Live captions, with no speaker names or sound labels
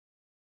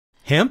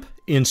Hemp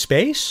in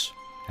space?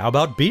 How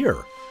about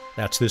beer?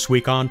 That's this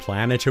week on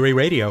Planetary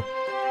Radio.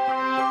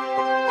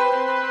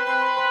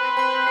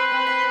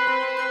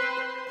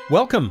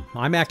 Welcome,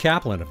 I'm Matt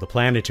Kaplan of the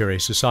Planetary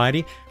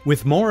Society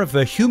with more of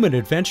the human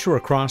adventure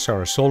across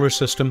our solar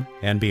system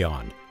and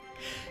beyond.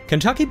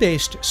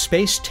 Kentucky-based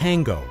Space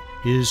Tango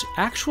is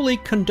actually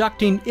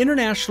conducting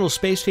International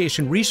Space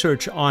Station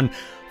research on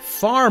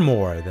far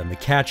more than the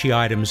catchy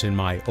items in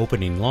my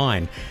opening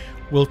line.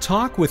 We'll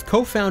talk with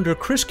co-founder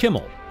Chris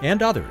Kimmel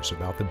and others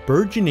about the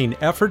burgeoning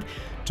effort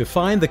to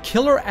find the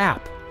killer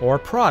app or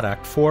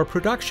product for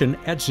production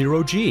at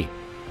zero G.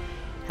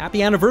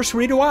 Happy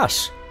anniversary to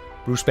us!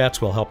 Bruce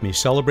Betts will help me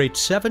celebrate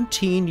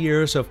 17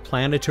 years of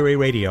Planetary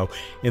Radio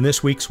in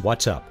this week's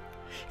What's Up.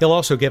 He'll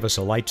also give us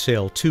a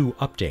LightSail 2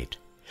 update.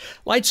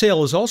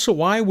 LightSail is also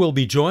why we'll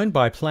be joined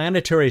by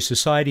Planetary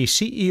Society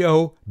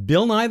CEO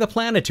Bill Nye the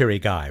Planetary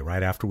Guy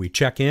right after we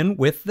check in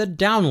with the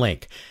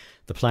Downlink,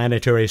 the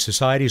Planetary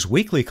Society's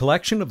weekly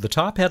collection of the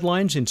top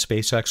headlines in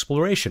space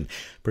exploration,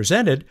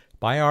 presented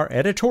by our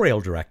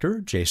editorial director,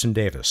 Jason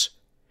Davis.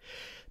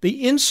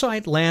 The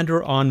InSight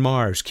lander on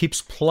Mars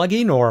keeps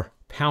plugging or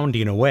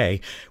pounding away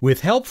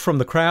with help from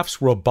the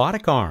craft's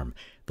robotic arm.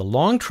 The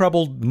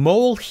long-troubled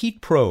Mole Heat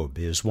Probe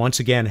is once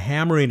again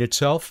hammering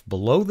itself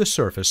below the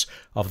surface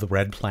of the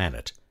red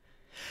planet.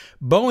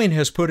 Boeing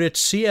has put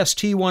its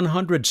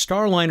CST-100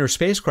 Starliner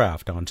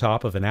spacecraft on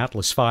top of an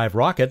Atlas V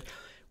rocket.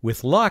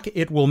 With luck,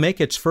 it will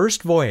make its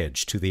first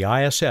voyage to the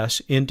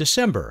ISS in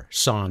December,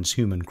 sans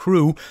human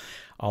crew.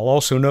 I'll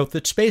also note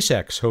that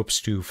SpaceX hopes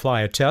to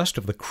fly a test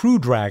of the Crew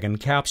Dragon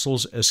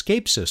capsule's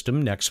escape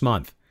system next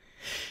month.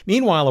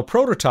 Meanwhile, a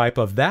prototype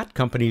of that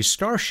company's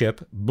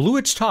Starship blew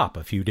its top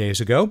a few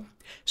days ago.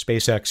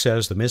 SpaceX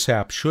says the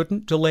mishap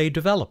shouldn't delay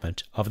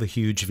development of the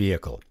huge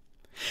vehicle.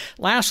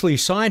 Lastly,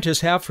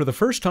 scientists have for the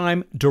first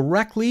time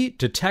directly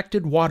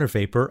detected water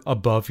vapor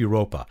above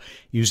Europa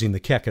using the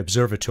Keck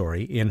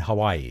Observatory in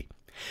Hawaii.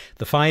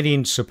 The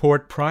findings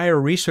support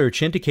prior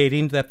research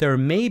indicating that there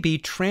may be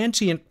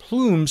transient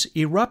plumes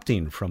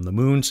erupting from the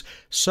moon's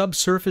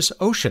subsurface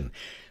ocean,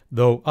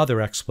 though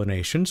other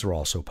explanations are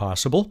also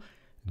possible.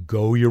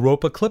 Go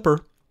Europa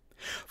Clipper.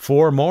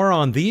 For more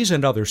on these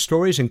and other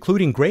stories,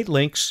 including great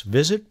links,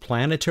 visit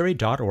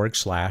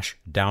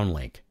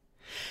planetary.org/downlink.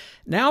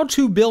 Now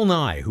to Bill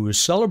Nye, who is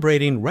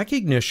celebrating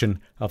recognition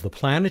of the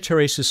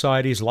Planetary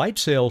Society's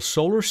LightSail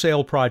solar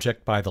sail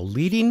project by the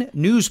leading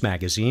news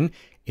magazine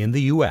in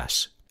the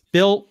U.S.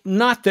 Bill,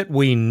 not that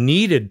we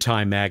needed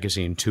Time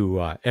magazine to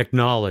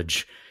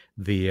acknowledge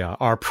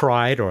our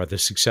pride or the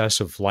success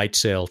of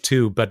LightSail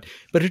 2, but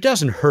it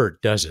doesn't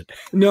hurt, does it?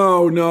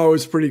 No,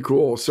 it's pretty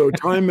cool. So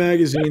Time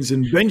Magazine's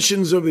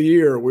Inventions of the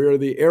Year. We are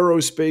the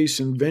aerospace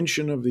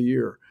invention of the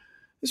year.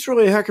 It's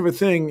really a heck of a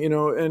thing,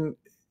 and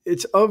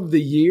it's of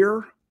the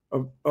year,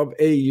 of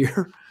a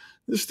year.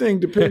 This thing,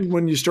 depending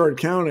when you start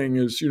counting,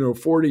 is,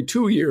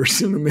 42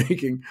 years in the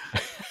making.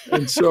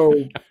 And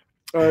so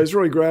it's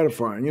really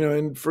gratifying,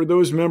 and for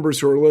those members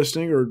who are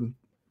listening or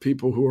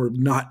people who are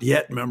not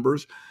yet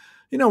members,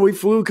 we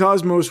flew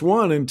Cosmos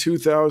 1 in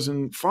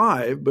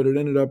 2005, but it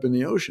ended up in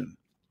the ocean.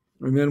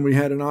 And then we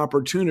had an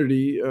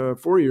opportunity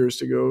 4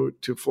 years ago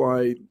to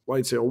fly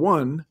LightSail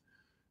 1,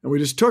 and we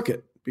just took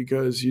it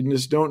because you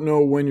just don't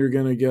know when you're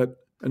going to get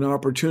an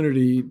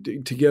opportunity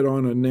to get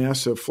on a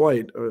NASA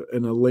flight,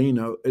 an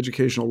ELENA,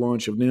 educational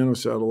launch of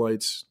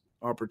nanosatellites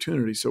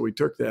opportunity. So we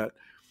took that.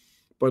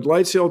 But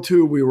LightSail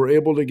 2, we were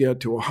able to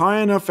get to a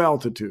high enough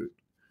altitude,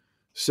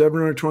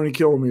 720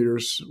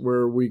 kilometers,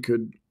 where we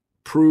could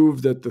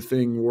prove that the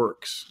thing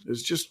works.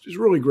 It's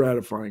really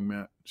gratifying,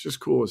 Matt. It's just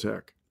cool as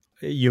heck.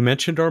 You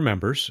mentioned our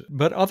members,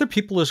 but other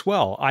people as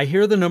well. I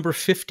hear the number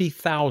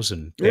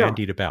 50,000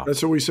 bandied about.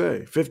 That's what we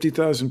say.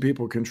 50,000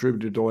 people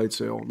contributed to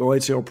LightSail, the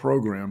LightSail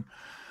program.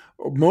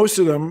 Most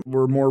of them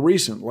were more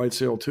recent,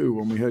 LightSail 2,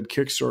 when we had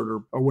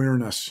Kickstarter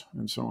awareness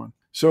and so on.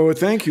 So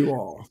thank you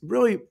all.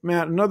 Really,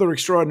 Matt, another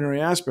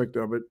extraordinary aspect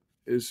of it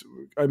is,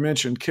 I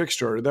mentioned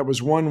Kickstarter. That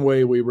was one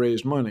way we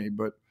raised money,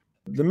 but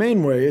the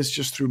main way is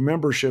just through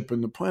membership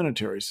in the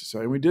Planetary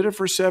Society. We did it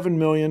for $7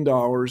 million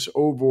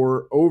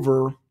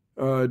over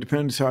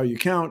depends how you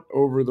count,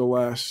 over the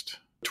last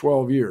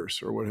 12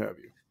 years or what have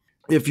you.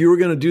 If you were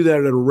going to do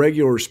that at a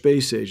regular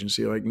space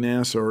agency like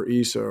NASA or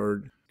ESA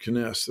or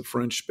CNES, the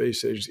French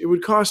space agency, it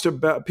would cost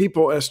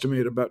people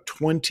estimate about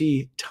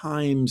 20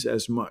 times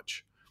as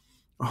much,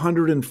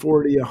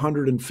 140,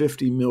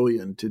 150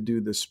 million to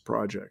do this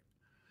project,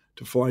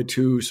 to fly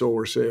 2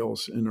 solar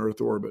sails in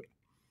Earth orbit.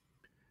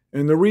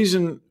 And the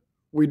reason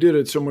we did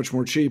it so much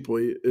more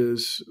cheaply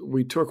is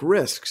we took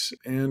risks,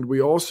 and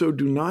we also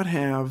do not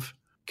have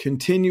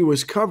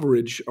continuous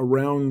coverage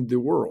around the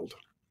world.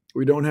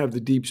 We don't have the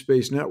Deep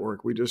Space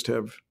Network. We just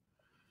have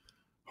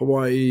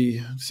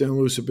Hawaii, San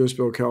Luis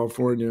Obispo,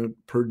 California,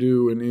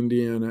 Purdue in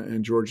Indiana,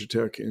 and Georgia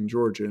Tech in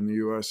Georgia in the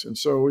U.S. And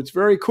so it's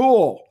very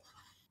cool.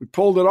 We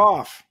pulled it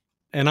off.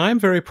 And I'm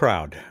very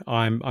proud.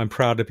 I'm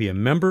proud to be a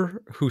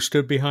member who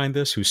stood behind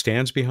this, who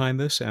stands behind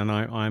this, and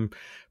I'm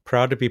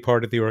proud to be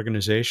part of the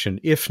organization,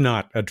 if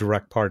not a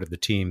direct part of the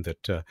team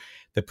that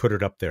put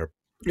it up there.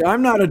 Yeah,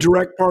 I'm not a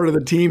direct part of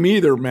the team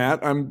either,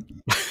 Matt.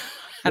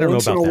 I don't know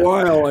Once in about a that.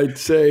 while, I'd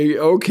say,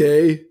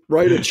 okay,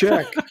 write a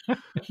check.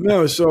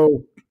 No,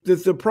 so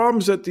the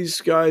problems that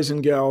these guys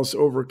and gals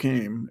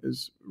overcame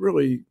is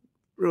really,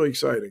 really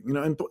exciting.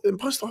 And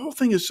plus the whole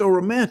thing is so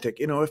romantic.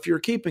 If you're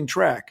keeping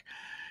track,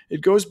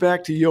 it goes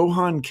back to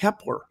Johann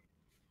Kepler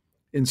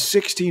in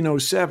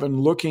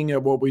 1607, looking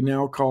at what we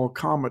now call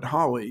Comet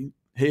Halley,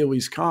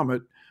 Halley's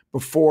Comet,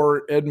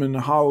 before Edmund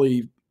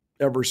Halley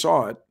ever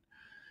saw it.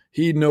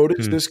 He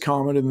noticed this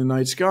comet in the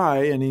night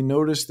sky, and he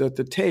noticed that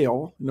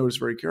notice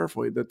very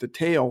carefully, that the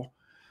tail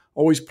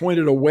always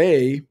pointed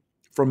away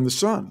from the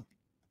sun.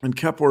 And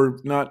Kepler,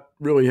 not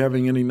really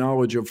having any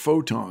knowledge of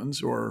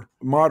photons or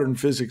modern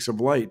physics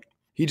of light,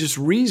 he just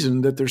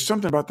reasoned that there's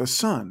something about the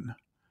sun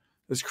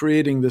that's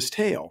creating this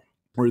tail,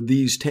 or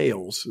these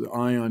tails, the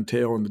ion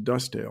tail and the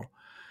dust tail.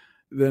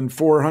 Then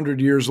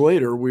 400 years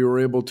later, we were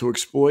able to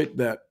exploit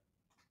that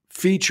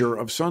feature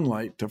of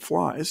sunlight to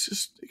fly. It's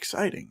just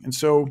exciting. And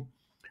so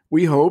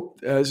we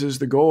hope, as is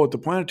the goal at the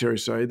Planetary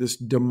Society, this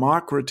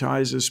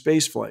democratizes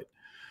spaceflight,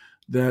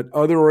 that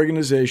other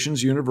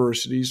organizations,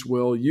 universities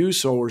will use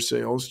solar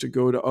sails to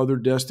go to other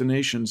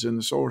destinations in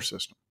the solar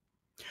system.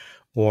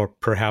 Or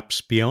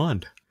perhaps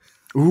beyond.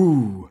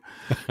 Ooh,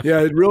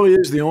 yeah, it really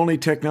is the only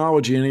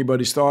technology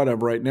anybody's thought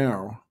of right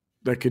now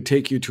that could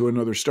take you to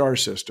another star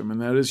system.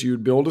 And that is,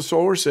 you'd build a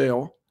solar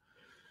sail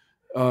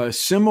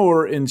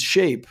similar in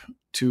shape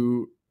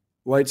to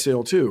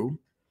LightSail 2,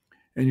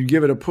 and you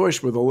give it a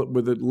push with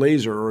a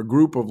laser or a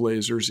group of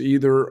lasers,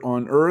 either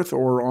on Earth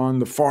or on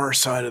the far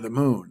side of the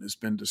moon, has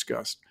been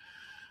discussed,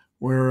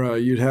 where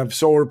you'd have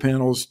solar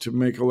panels to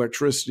make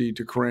electricity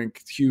to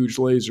crank huge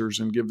lasers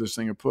and give this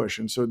thing a push.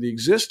 And so the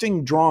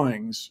existing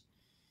drawings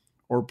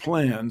or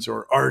plans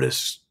or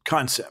artists'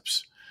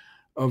 concepts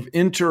of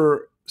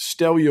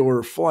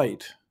interstellar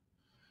flight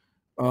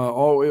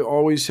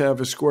always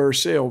have a square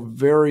sail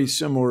very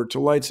similar to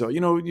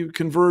LightSail. You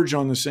converge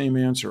on the same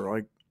answer,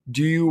 like,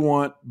 do you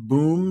want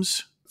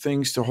booms,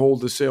 things to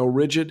hold the sail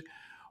rigid,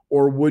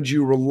 or would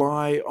you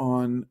rely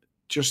on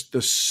just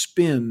the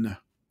spin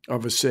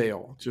of a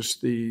sail,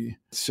 just the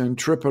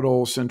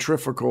centrifugal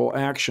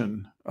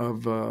action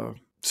of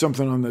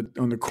something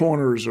on the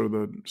corners or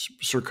the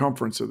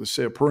circumference of the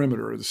sail,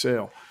 perimeter of the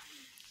sail?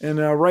 And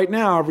right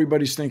now,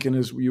 everybody's thinking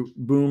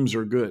booms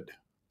are good.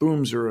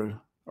 Booms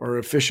are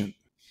efficient.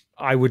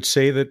 I would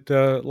say that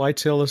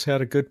LightSail has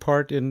had a good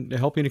part in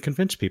helping to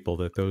convince people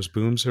that those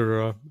booms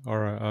are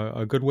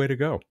a good way to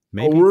go.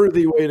 Maybe. A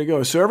worthy way to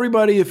go. So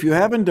everybody, if you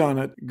haven't done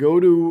it, go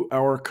to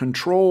our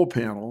control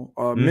panel,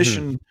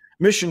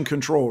 mission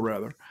control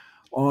rather,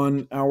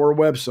 on our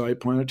website,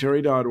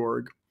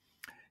 planetary.org,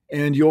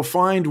 and you'll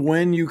find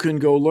when you can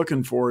go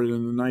looking for it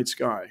in the night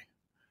sky,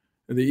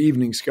 the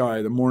evening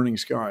sky, the morning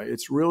sky.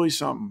 It's really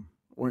something.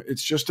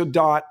 It's just a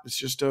dot. It's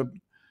just a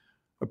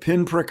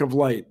pinprick of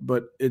light,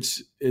 but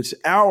it's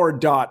our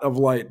dot of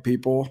light,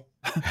 people,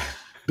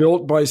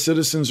 built by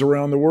citizens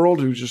around the world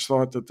who just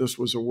thought that this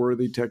was a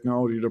worthy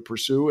technology to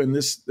pursue. And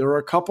there are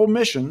a couple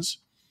missions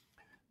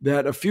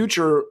that a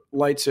future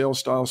LightSail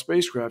style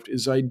spacecraft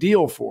is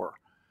ideal for: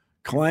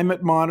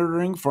 climate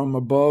monitoring from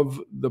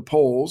above the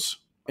poles,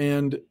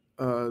 and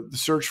the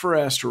search for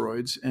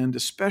asteroids, and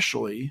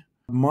especially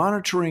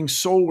monitoring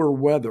solar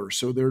weather.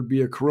 So there'd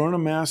be a corona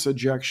mass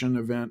ejection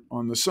event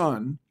on the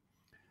sun,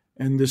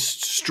 and this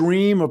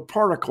stream of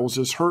particles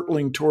is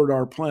hurtling toward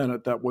our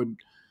planet that would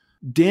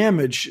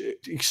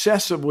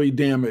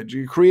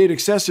create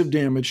excessive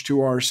damage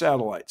to our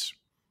satellites,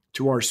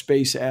 to our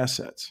space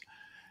assets.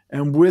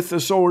 And with a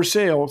solar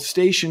sail,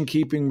 station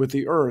keeping with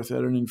the Earth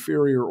at an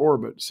inferior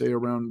orbit, say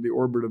around the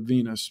orbit of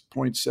Venus,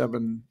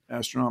 0.7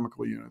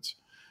 astronomical units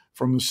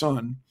from the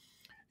sun,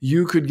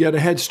 you could get a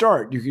head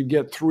start. You could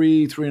get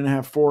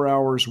 3.5, 4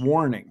 hours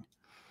warning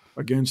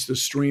against the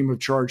stream of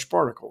charged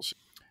particles.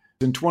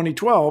 In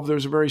 2012,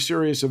 there's a very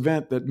serious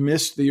event that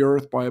missed the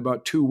Earth by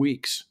about 2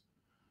 weeks.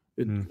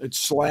 It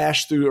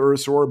slashed through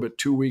Earth's orbit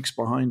 2 weeks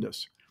behind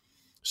us.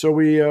 So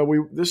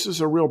this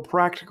is a real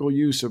practical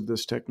use of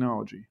this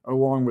technology,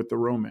 along with the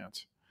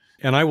romance.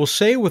 And I will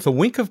say, with a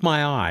wink of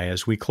my eye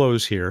as we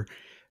close here,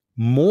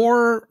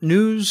 more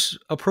news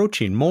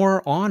approaching,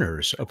 more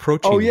honors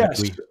approaching. Oh,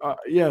 yes.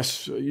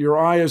 Yes, your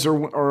eyes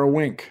are a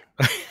wink.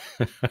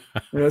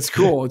 That's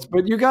cool.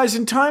 But you guys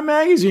in Time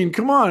Magazine,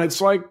 come on,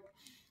 it's like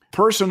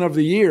Person of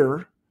the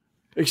Year,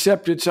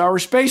 except it's our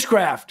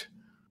spacecraft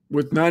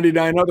with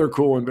 99 other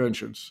cool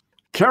inventions.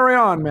 Carry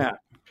on, Matt.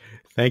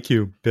 Thank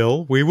you,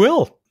 Bill. We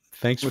will.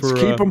 Let's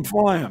keep them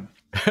flying.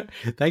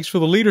 Thanks for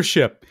the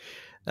leadership.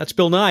 That's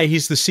Bill Nye.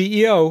 He's the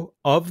CEO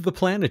of the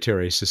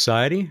Planetary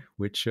Society,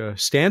 which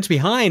stands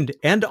behind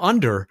and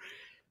under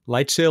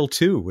LightSail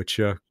 2, which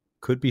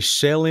could be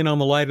sailing on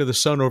the light of the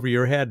sun over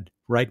your head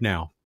right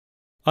now.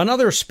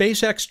 Another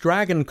SpaceX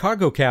Dragon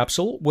cargo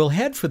capsule will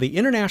head for the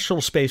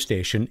International Space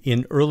Station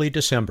in early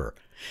December.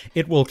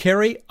 It will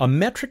carry a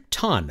metric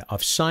ton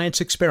of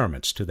science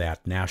experiments to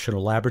that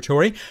national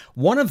laboratory.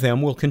 One of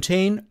them will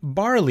contain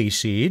barley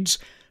seeds,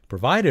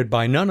 provided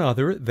by none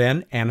other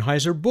than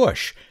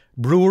Anheuser-Busch,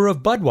 brewer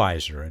of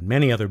Budweiser and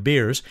many other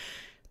beers.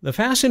 The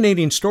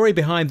fascinating story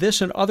behind this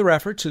and other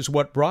efforts is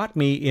what brought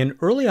me in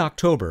early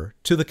October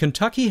to the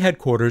Kentucky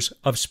headquarters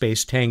of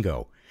Space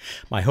Tango.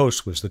 My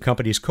host was the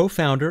company's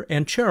co-founder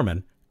and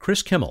chairman,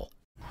 Chris Kimmel.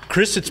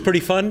 Chris, it's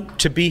pretty fun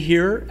to be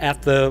here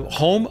at the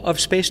home of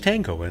Space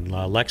Tango in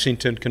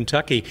Lexington,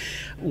 Kentucky.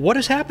 What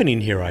is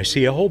happening here? I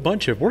see a whole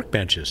bunch of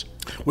workbenches.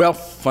 Well,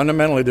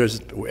 fundamentally,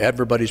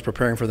 everybody's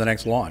preparing for the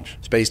next launch.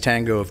 Space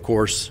Tango, of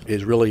course,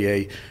 is really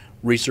a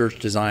research,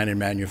 design, and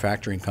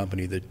manufacturing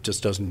company that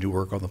just doesn't do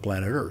work on the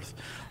planet Earth.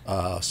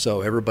 So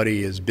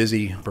everybody is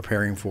busy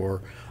preparing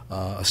for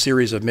a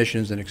series of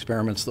missions and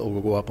experiments that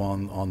will go up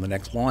on the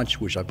next launch,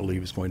 which I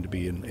believe is going to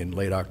be in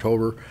late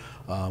October.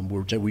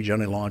 We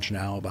generally launch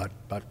now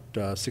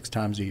about 6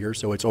 times a year,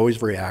 so it's always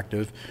very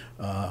active.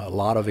 A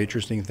lot of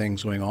interesting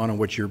things going on, and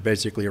what you're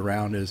basically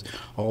around is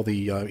all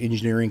the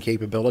engineering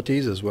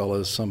capabilities as well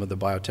as some of the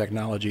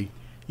biotechnology.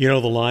 You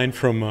know the line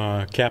from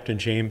Captain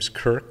James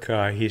Kirk?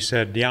 He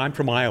said, "Yeah, I'm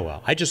from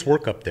Iowa. I just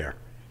work up there."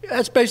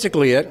 That's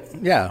basically it.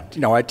 Yeah.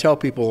 I tell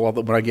people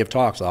when I give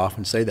talks, I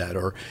often say that.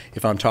 Or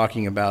if I'm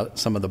talking about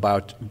some of the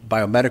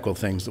biomedical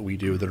things that we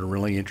do that are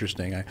really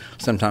interesting, I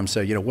sometimes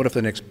say, what if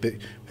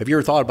have you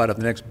ever thought about if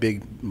the next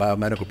big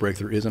biomedical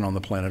breakthrough isn't on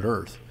the planet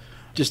Earth?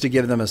 Just to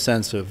give them a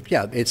sense of,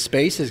 it's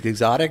space, is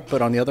exotic,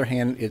 but on the other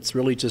hand, it's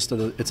really just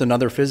it's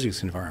another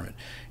physics environment.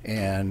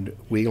 And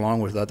we,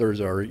 along with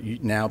others, are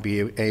now be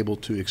able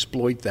to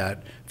exploit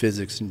that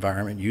physics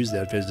environment, use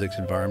that physics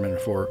environment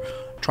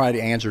try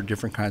to answer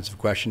different kinds of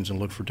questions and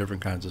look for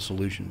different kinds of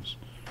solutions.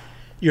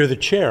 You're the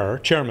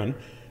chairman,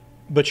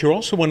 but you're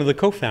also one of the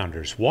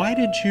co-founders. Why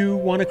did you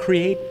want to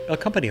create a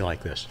company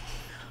like this?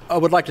 I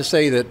would like to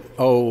say that, it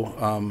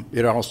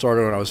all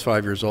started when I was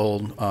 5 years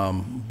old,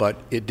 but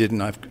it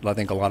didn't. I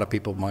think a lot of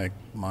people, my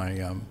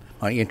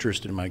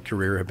interest in my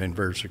career have been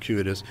very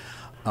circuitous.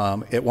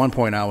 At one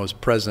point, I was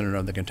president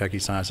of the Kentucky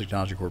Science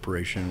Technology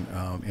Corporation,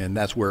 and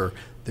that's where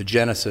the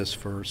genesis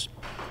for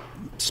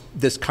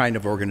this kind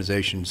of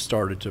organization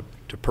started to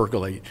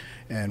percolate,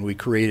 and we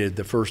created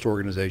the first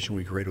organization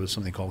we created was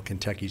something called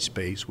Kentucky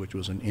Space, which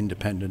was an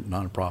independent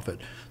nonprofit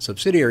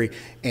subsidiary.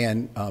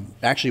 And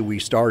actually, we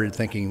started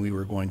thinking we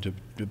were going to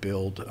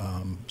build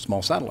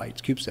small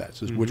satellites,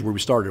 CubeSats, which is where we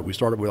started. We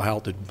started with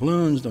high-altitude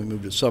balloons, then we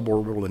moved to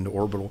suborbital into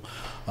orbital.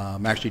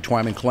 Actually,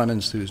 Twyman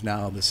Clemens, who's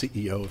now the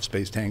CEO of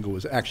Space Tango,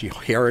 was actually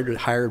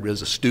hired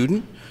as a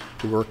student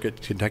to work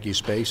at Kentucky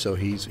Space. So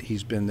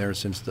he's been there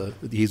since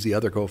he's the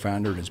other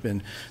co-founder and has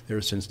been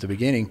there since the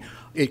beginning.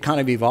 It kind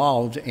of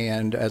evolved,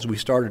 and as we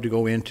started to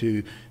go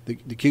into the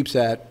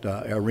CubeSat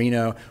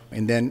arena,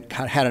 and then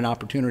had an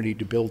opportunity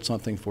to build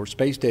something for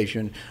space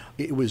station,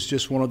 it was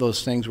just one of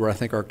those things where I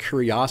think our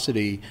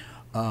curiosity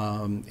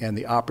and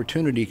the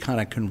opportunity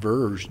kind of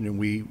converged, and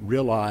we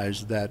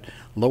realized that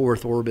low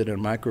Earth orbit and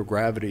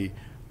microgravity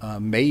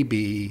may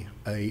be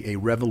a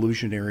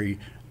revolutionary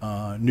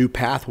new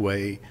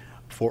pathway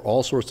for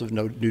all sorts of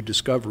new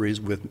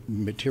discoveries with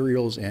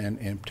materials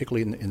and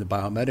particularly in the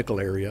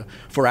biomedical area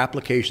for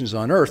applications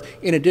on Earth,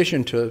 in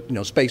addition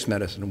to space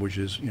medicine, which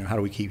is how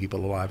do we keep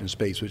people alive in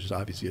space, which is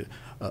obviously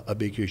a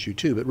big issue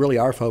too. But really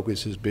our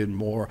focus has been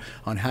more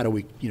on how do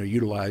we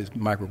utilize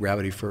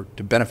microgravity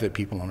to benefit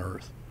people on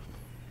Earth.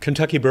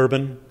 Kentucky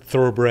bourbon,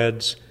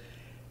 thoroughbreds.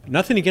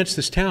 Nothing against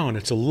this town,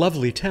 it's a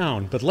lovely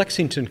town, but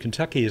Lexington,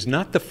 Kentucky is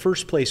not the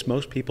first place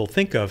most people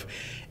think of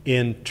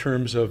in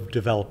terms of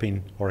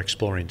developing or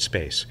exploring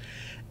space.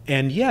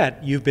 And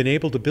yet, you've been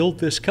able to build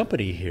this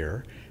company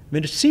here. I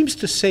mean, it seems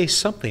to say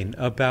something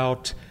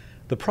about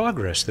the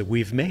progress that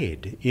we've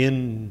made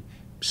in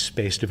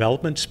space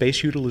development,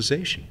 space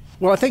utilization.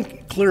 Well, I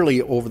think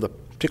clearly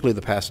particularly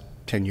the past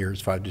 10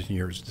 years, 5 to 10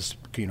 years,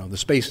 the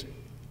space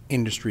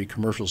industry,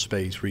 commercial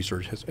space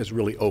research has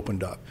really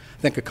opened up.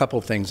 I think a couple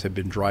of things have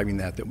been driving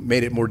that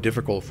made it more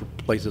difficult for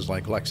places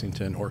like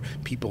Lexington or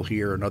people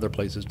here and other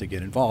places to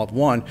get involved.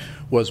 One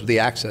was the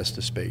access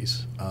to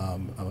space.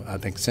 I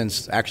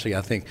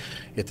think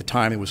at the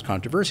time it was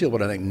controversial,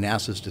 but I think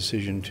NASA's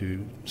decision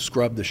to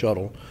scrub the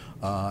shuttle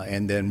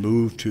and then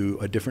move to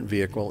a different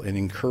vehicle and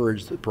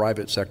encourage the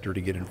private sector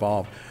to get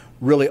involved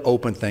really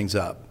opened things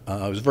up.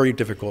 It was very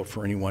difficult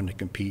for anyone to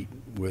compete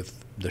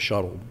with the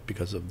shuttle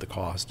because of the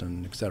cost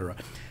and et cetera.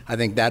 I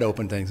think that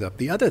opened things up.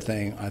 The other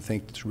thing I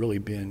think that's really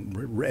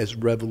been as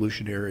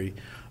revolutionary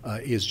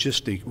is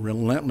just the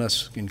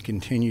relentless and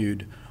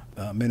continued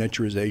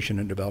miniaturization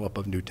and develop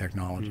of new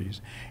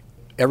technologies.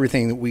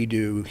 Everything that we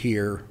do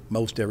here,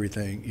 most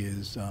everything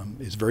is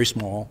very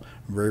small,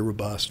 very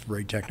robust,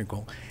 very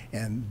technical,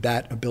 and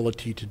that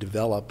ability to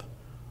develop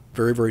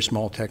very, very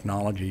small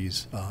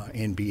technologies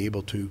and be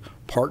able to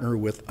partner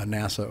with a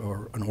NASA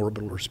or an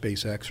Orbital or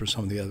SpaceX or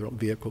some of the other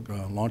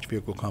launch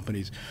vehicle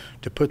companies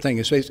to put things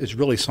in space is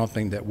really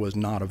something that was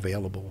not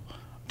available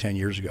 10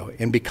 years ago.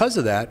 And because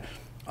of that,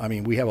 I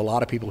mean, we have a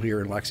lot of people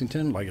here in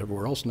Lexington, like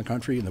everywhere else in the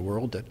country and the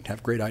world, that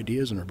have great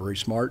ideas and are very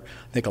smart.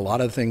 I think a lot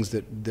of the things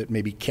that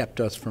maybe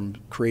kept us from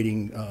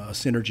creating a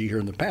synergy here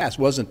in the past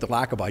wasn't the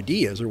lack of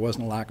ideas, or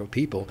wasn't a lack of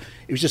people.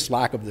 It was just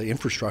lack of the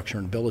infrastructure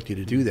and ability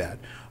to do that.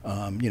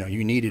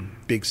 You needed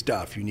big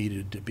stuff. You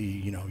needed to be,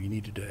 you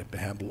needed to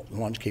have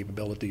launch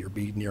capability or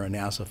be near a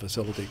NASA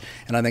facility.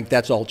 And I think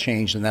that's all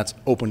changed, and that's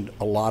opened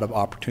a lot of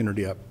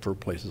opportunity up for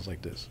places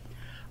like this.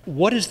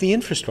 What is the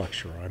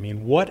infrastructure? I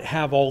mean, what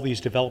have all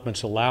these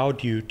developments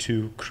allowed you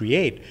to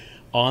create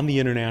on the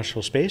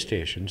International Space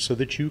Station so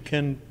that you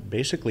can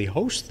basically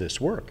host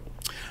this work?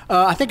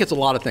 I think it's a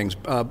lot of things.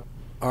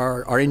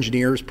 Our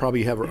engineers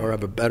probably have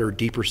a better,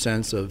 deeper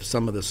sense of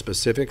some of the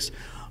specifics,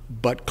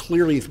 but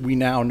clearly we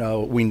know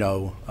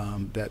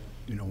that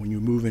when you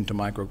move into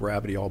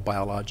microgravity, all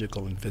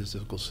biological and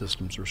physical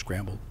systems are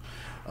scrambled,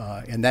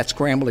 and that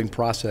scrambling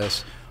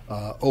process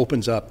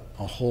opens up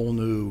a whole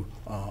new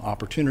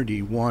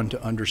opportunity, one,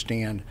 to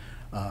understand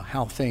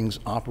how things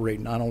operate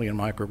not only in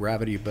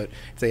microgravity, but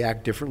if they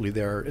act differently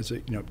there,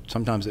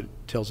 sometimes it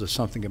tells us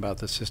something about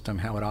the system,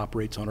 how it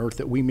operates on Earth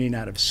that we may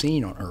not have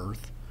seen on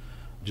Earth.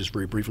 Just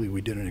very briefly,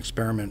 we did an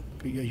experiment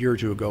a year or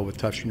two ago with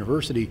Tufts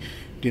University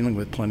dealing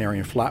with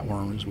planarian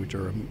flatworms, which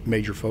are a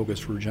major focus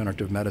for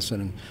regenerative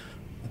medicine. And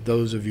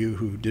those of you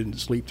who didn't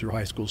sleep through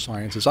high school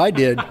science, as I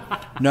did,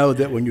 know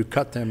that when you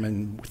cut them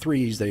in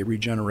threes, they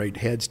regenerate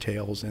heads,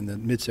 tails, and the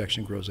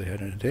midsection grows a head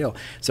and a tail.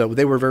 So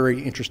they were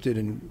very interested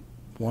in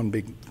one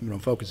big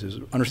focus is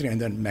understanding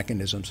that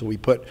mechanism. So we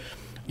put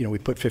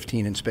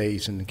 15 in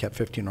space and kept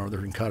 15 on Earth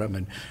and cut them.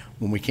 And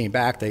when we came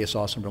back, they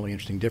saw some really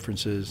interesting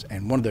differences.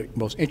 And one of the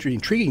most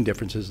intriguing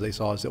differences they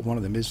saw is that one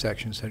of the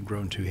midsections had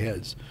grown 2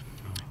 heads.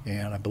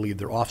 And I believe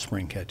their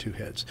offspring had 2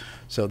 heads.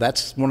 So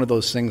that's one of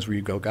those things where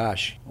you go,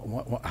 gosh,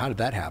 how did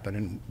that happen?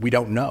 And we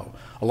don't know.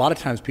 A lot of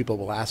times people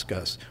will ask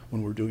us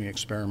when we're doing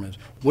experiments,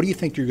 what do you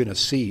think you're going to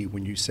see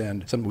when you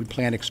we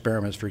plan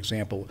experiments, for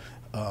example,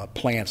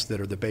 plants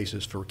that are the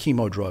basis for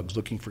chemo drugs,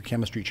 looking for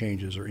chemistry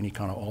changes or any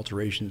kind of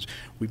alterations.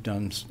 We've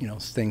done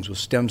things with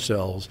stem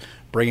cells,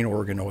 brain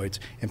organoids,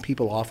 and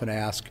people often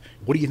ask,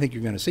 what do you think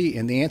you're going to see?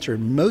 And the answer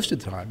most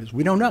of the time is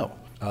we don't know.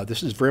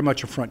 This is very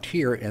much a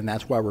frontier, and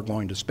that's why we're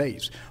going to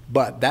space.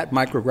 But that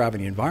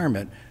microgravity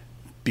environment,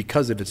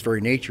 because of its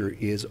very nature,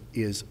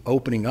 is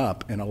opening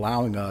up and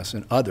allowing us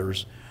and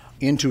others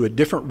into a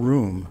different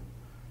room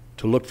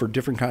to look for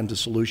different kinds of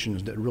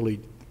solutions that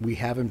really we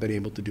haven't been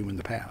able to do in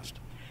the past.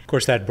 Of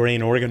course, that brain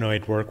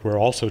organoid work we're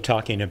also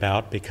talking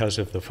about because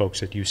of the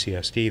folks at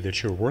UCSD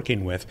that you're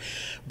working with.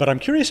 But I'm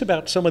curious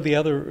about some of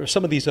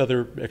these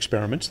other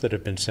experiments that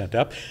have been sent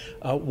up.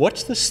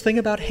 What's this thing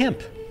about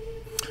hemp?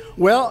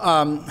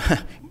 Well,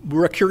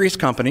 we're a curious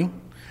company.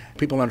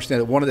 People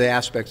understand that one of the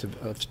aspects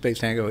of Space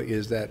Tango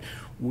is that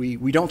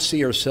we don't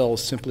see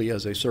ourselves simply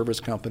as a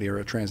service company or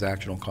a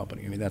transactional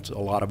company. I mean, that's a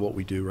lot of what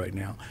we do right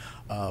now.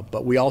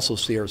 But we also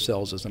see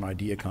ourselves as an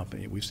idea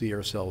company. We see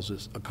ourselves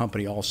as a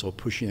company also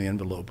pushing the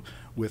envelope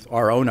with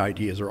our own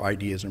ideas or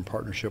ideas in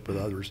partnership with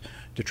others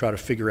to try to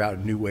figure out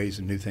new ways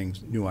and new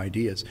things, new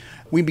ideas.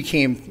 We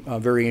became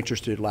very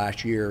interested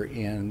last year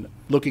in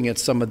looking at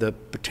some of the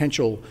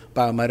potential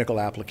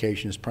biomedical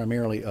applications,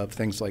 primarily of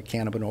things like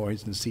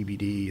cannabinoids and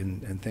CBD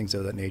and things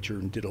of that nature,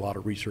 and did a lot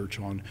of research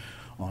on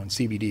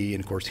CBD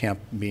and, of course, hemp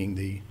being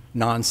the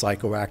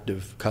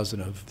non-psychoactive cousin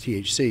of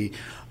THC,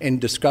 and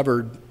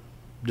discovered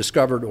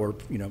or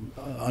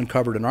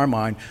uncovered in our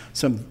mind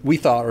some we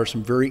thought are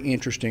some very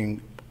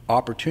interesting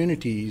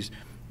opportunities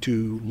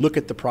to look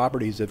at the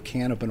properties of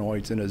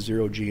cannabinoids in a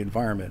zero-G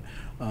environment.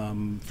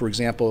 For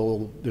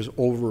example, there's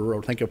over,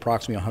 I think,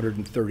 approximately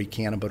 130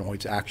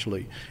 cannabinoids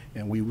actually,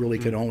 and we really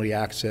could only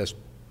access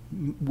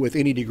with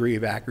any degree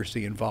of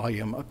accuracy and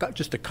volume,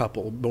 just a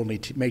couple, mainly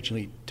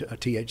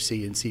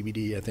THC and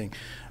CBD, I think,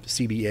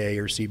 CBA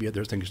or CBA,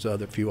 there's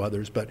a few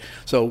others. But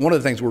so one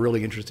of the things we're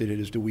really interested in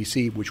is, do we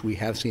see, which we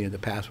have seen in the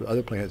past with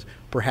other plants,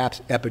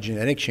 perhaps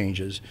epigenetic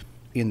changes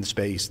in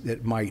space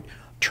that might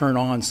turn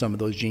on some of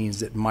those genes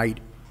that might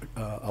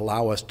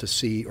allow us to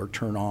see or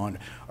turn on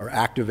or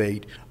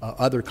activate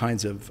other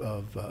kinds of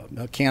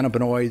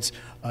cannabinoids,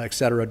 et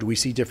cetera. Do we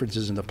see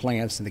differences in the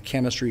plants and the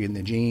chemistry and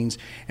the genes?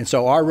 And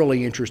so our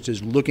really interest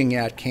is looking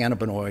at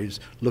cannabinoids,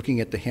 looking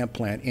at the hemp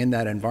plant in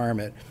that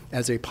environment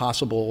as a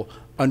possible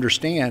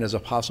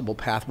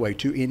pathway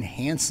to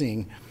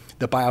enhancing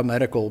the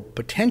biomedical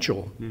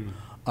potential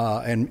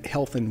and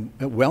health and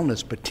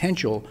wellness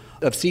potential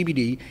of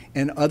CBD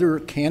and other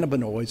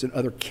cannabinoids and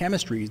other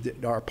chemistries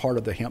that are part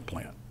of the hemp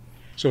plant.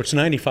 So it's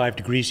 95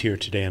 degrees here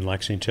today in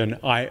Lexington.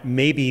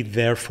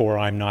 Therefore,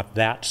 I'm not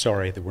that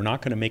sorry that we're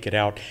not going to make it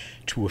out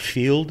to a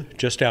field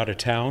just out of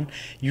town.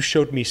 You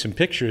showed me some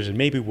pictures, and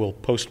maybe we'll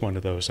post one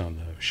of those on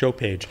the show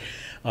page,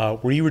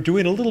 where you were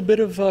doing a little bit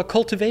of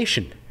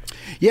cultivation.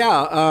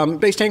 Yeah,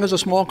 Space Tango is a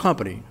small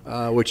company,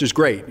 which is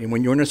great. And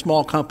when you're in a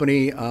small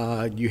company,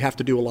 you have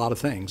to do a lot of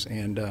things.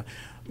 And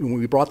when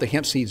we brought the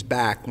hemp seeds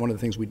back, one of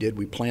the things we did,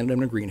 we planted them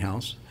in a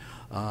greenhouse.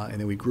 and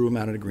then we grew them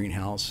out in a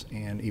greenhouse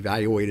and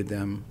evaluated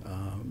them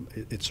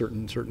at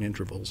certain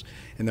intervals.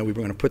 And then we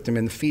were going to put them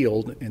in the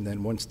field, and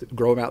then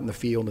grow them out in the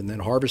field, and then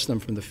harvest them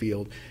from the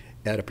field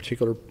at a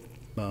particular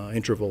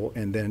interval,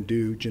 and then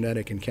do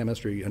genetic and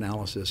chemistry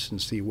analysis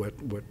and see what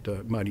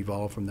might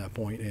evolve from that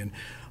point. And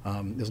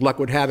as luck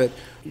would have it,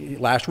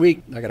 last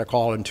week I got a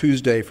call on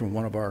Tuesday from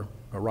one of our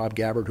Rob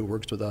Gabbard, who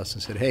works with us,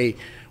 and said, "Hey,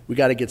 we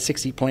got to get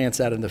 60 plants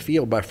out in the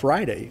field by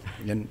Friday."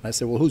 And I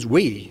said, "Well, who's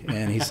we?"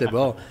 And he said,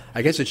 "Well,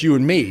 I guess it's you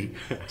and me,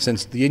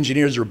 since the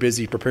engineers are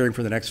busy preparing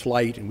for the next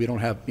flight, and we don't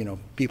have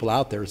people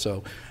out there."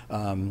 So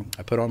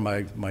I put on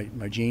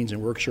my jeans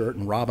and work shirt,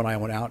 and Rob and I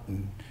went out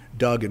and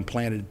dug and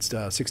planted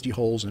 60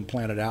 holes and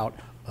planted out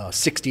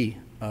 60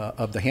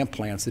 of the hemp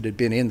plants that had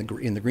been in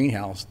the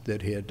greenhouse,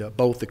 that had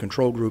both the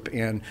control group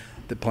and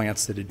the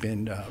plants that had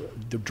been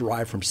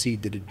derived from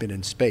seed that had been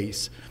in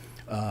space.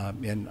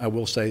 And I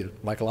will say,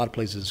 like a lot of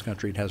places in this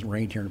country, it hasn't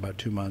rained here in about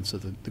 2 months, so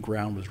the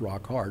ground was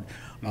rock hard.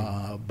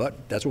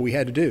 But that's what we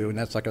had to do, and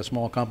that's like a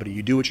small company.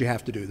 You do what you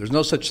have to do. There's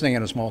no such thing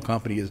in a small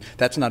company as,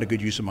 that's not a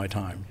good use of my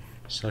time.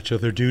 Such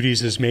other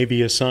duties as may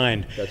be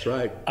assigned. That's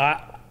right.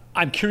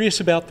 I'm curious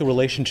about the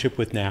relationship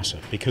with NASA,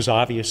 because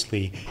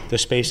obviously the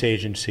space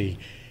agency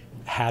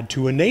had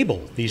to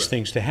enable these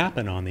things to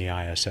happen on the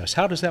ISS.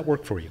 How does that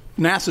work for you?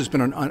 NASA's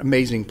been an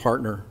amazing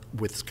partner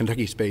with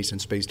Kentucky Space and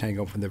Space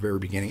Tango from the very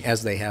beginning,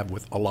 as they have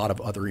with a lot of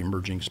other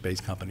emerging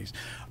space companies.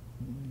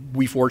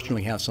 We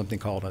fortunately have something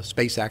called a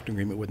Space Act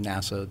Agreement with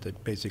NASA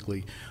that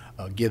basically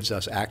gives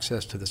us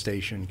access to the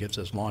station, gives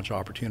us launch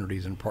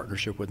opportunities in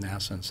partnership with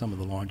NASA and some of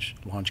the launch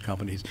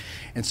companies.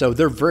 And so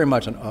they're very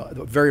much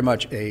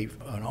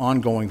an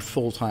ongoing,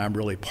 full-time,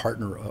 really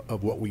partner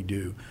of what we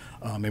do.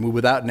 And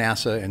without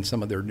NASA and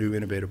some of their new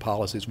innovative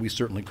policies, we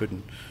certainly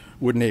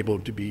wouldn't able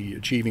to be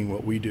achieving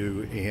what we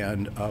do.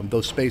 And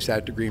those Space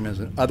Act agreements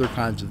and other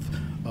kinds of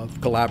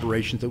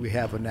collaborations that we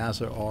have with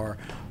NASA are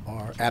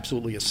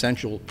absolutely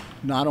essential,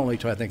 not only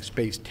to, I think,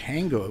 Space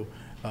Tango's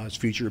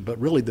future, but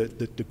really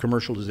the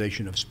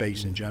commercialization of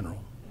space in general.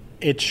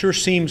 It sure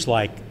seems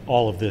like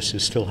all of this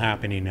is still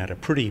happening at a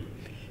pretty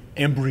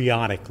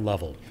embryonic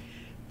level.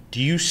 Do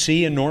you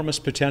see enormous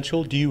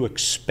potential? Do you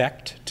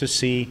expect to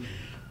see,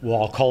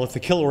 well, I'll call it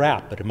the killer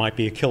app, but it might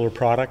be a killer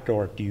product,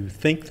 or do you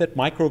think that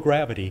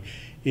microgravity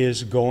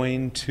is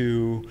going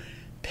to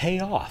pay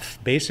off,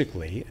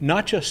 basically,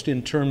 not just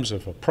in terms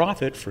of a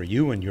profit for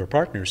you and your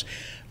partners,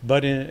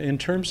 but in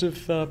terms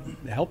of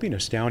helping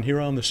us down here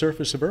on the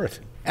surface of Earth?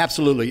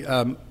 Absolutely.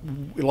 A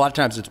lot of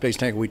times at Space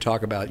Tango we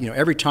talk about,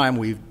 every time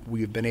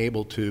we've been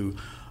able to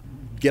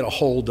get a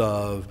hold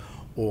of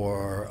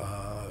or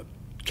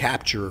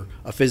capture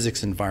a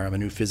physics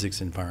environment, a new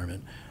physics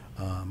environment,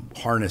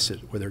 harness it,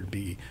 whether it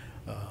be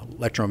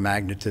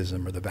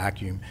electromagnetism or the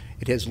vacuum,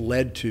 it has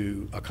led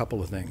to a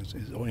couple of things.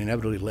 It's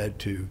inevitably led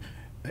to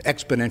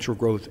exponential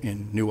growth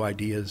in new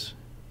ideas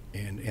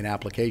and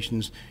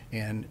applications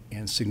and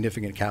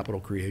significant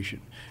capital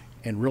creation.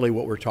 And really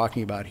what we're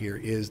talking about here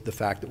is the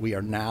fact that we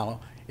are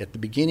now at the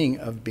beginning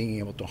of being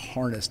able to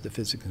harness the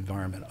physics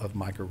environment of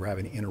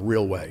microgravity in a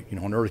real way.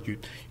 On Earth, you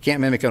can't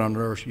mimic it on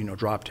Earth,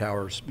 drop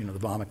towers, the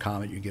Vomit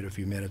Comet, you get a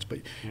few minutes, but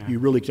you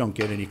really don't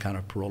get any kind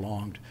of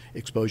prolonged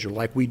exposure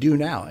like we do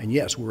now. And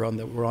yes, we're on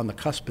the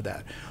cusp of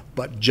that.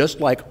 But just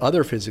like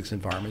other physics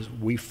environments,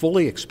 we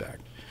fully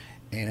expect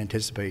and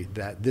anticipate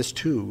that this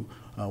too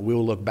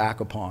we'll look back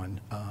upon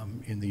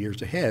in the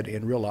years ahead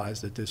and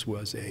realize that this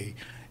was a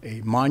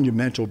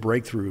monumental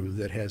breakthrough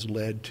that has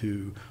led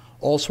to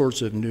all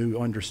sorts of new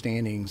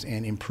understandings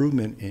and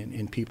improvement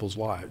in people's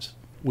lives.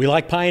 We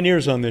like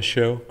pioneers on this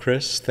show,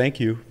 Chris. Thank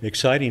you.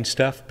 Exciting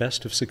stuff.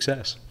 Best of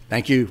success.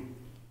 Thank you.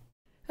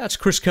 That's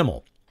Chris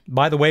Kimmel.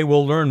 By the way,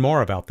 we'll learn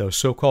more about those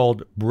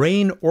so-called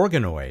brain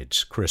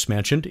organoids Chris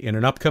mentioned in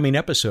an upcoming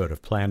episode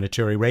of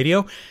Planetary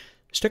Radio.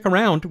 Stick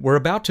around. We're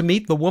about to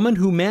meet the woman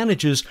who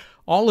manages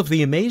all of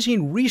the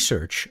amazing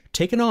research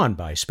taken on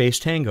by Space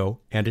Tango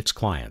and its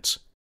clients.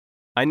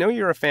 I know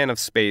you're a fan of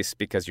space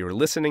because you're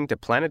listening to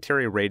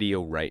Planetary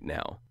Radio right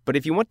now. But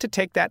if you want to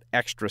take that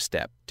extra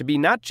step to be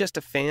not just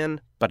a fan,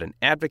 but an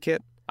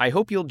advocate, I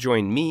hope you'll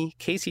join me,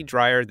 Casey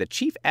Dreyer, the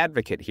chief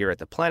advocate here at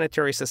the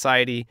Planetary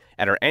Society,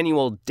 at our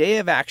annual Day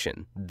of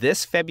Action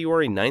this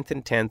February 9th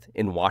and 10th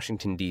in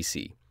Washington,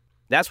 D.C.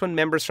 That's when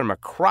members from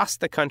across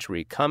the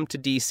country come to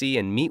D.C.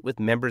 and meet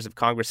with members of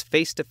Congress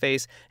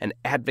face-to-face and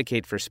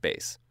advocate for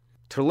space.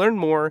 To learn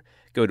more,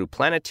 go to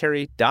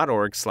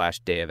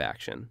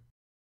planetary.org/dayofaction.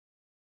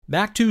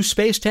 Back to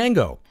Space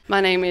Tango.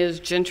 My name is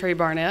Gentry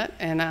Barnett,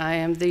 and I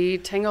am the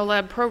Tango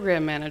Lab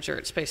Program Manager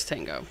at Space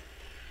Tango.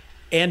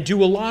 And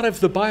do a lot of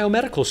the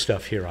biomedical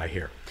stuff here, I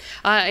hear.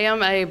 I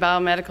am a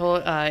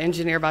biomedical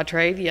engineer by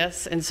trade,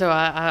 yes, and so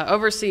I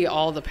oversee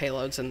all the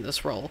payloads in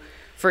this role.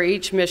 For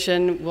each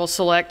mission, we'll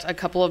select a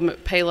couple of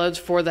payloads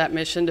for that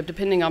mission,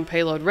 depending on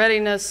payload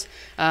readiness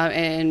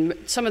and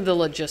some of the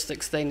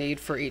logistics they need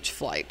for each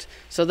flight.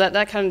 So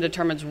that kind of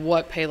determines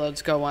what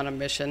payloads go on a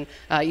mission.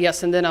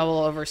 Yes, and then I will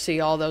oversee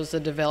all those, the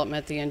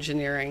development, the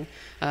engineering,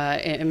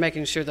 and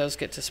making sure those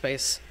get to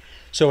space.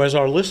 So as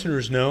our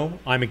listeners know,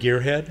 I'm a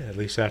gearhead. At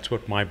least that's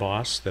what my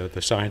boss,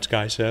 the science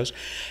guy, says.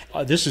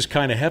 This is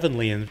kind of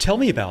heavenly. And tell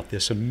me about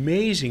this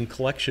amazing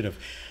collection of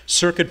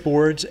circuit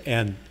boards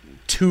and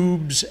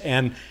tubes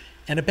and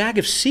a bag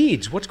of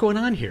seeds. What's going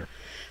on here?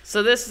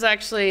 So this is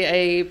actually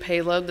a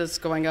payload that's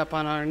going up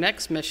on our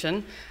next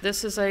mission.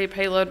 This is a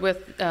payload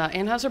with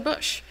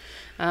Anheuser-Busch.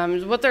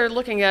 What they're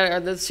looking at, or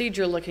the seeds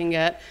you're looking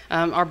at,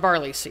 are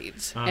barley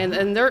seeds.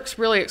 And they're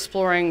really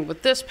exploring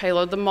with this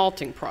payload the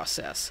malting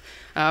process,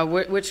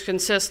 which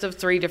consists of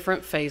 3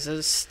 different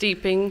phases: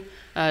 steeping,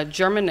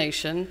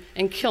 germination,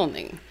 and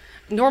kilning.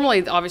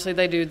 Normally, obviously,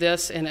 they do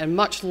this in a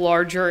much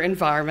larger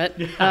environment.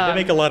 They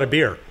make a lot of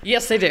beer.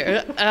 Yes, they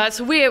do.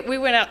 So we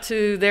went out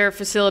to their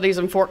facilities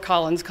in Fort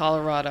Collins,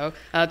 Colorado,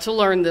 to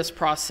learn this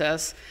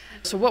process.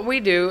 So what we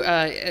do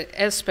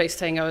as Space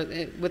Tango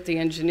with the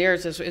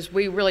engineers is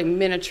we really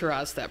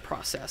miniaturize that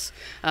process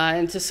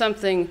into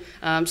something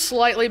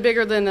slightly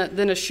bigger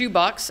than a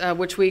shoebox,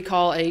 which we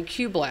call a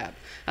cube lab.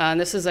 And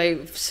this is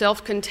a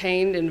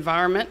self-contained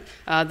environment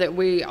that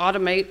we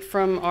automate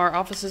from our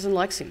offices in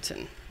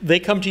Lexington. They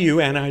come to you,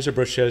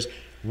 Anheuser-Busch says,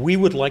 we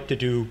would like to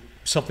do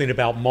something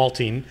about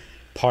malting,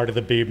 part of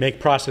the beer,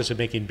 process of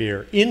making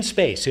beer in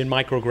space, in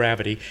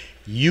microgravity.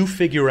 You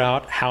figure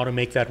out how to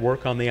make that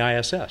work on the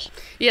ISS.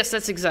 Yes,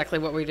 that's exactly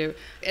what we do.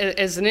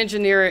 As an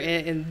engineer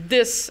in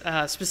this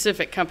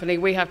specific company,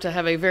 we have to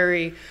have a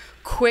very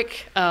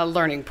quick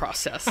learning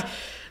process.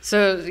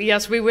 So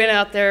yes, we went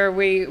out there.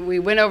 We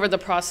went over the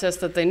process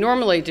that they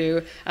normally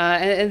do,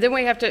 and then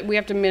we have to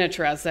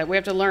miniaturize that. We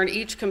have to learn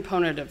each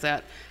component of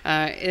that,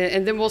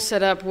 and then we'll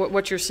set up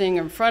what you're seeing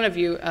in front of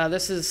you.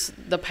 This is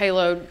the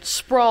payload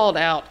sprawled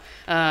out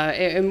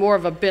in more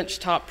of a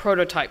benchtop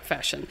prototype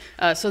fashion,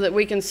 so that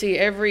we can see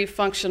every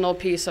functional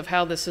piece of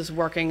how this is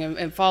working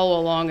and follow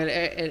along at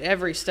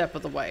every step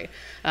of the way.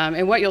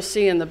 And what you'll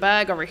see in the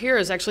bag over here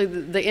is actually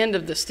the end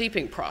of the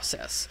steeping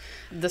process.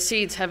 The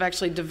seeds have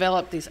actually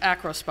developed these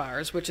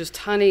acrospires, which is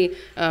tiny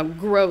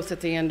growth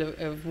at the end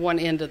of one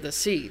end of the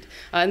seed.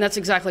 And that's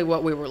exactly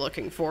what we were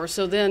looking for.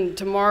 So then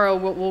tomorrow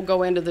we'll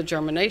go into the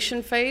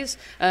germination phase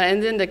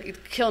and then the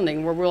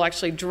kilning, where we'll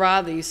actually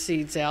dry these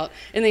seeds out.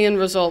 And the end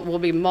result will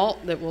be malt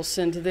that we'll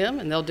send to them,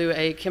 and they'll do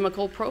a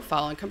chemical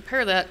profile and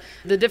compare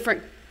the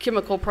different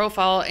chemical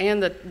profile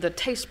and the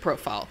taste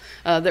profile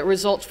that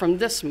results from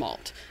this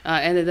malt.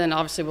 And then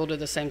obviously we'll do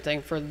the same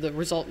thing for the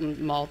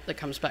resultant malt that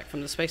comes back from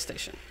the space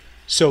station.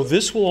 So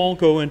this will all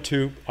go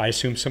into, I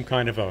assume, some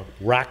kind of a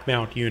rack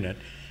mount unit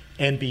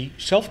and be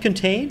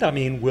self-contained? I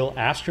mean, will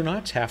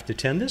astronauts have to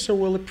tend this, or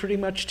will it pretty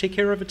much take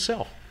care of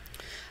itself?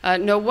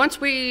 No, once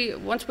we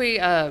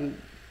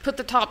put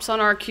the tops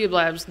on our cube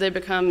labs, they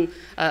become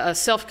a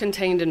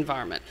self-contained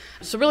environment.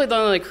 So really the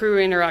only crew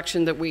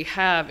interaction that we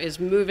have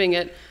is moving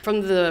it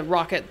from the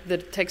rocket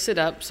that takes it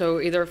up, so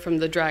either from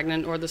the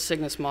Dragnet or the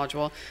Cygnus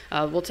module.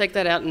 We'll take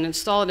that out and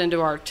install it into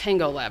our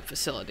Tango Lab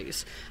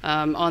facilities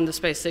on the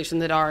space station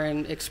that are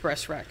in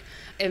Express Rec.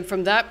 And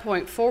from that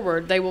point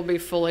forward, they will be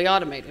fully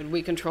automated.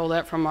 We control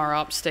that from our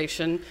ops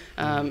station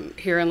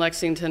here in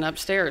Lexington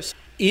upstairs.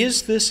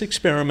 Is this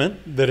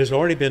experiment that has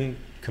already been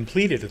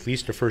completed, at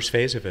least the first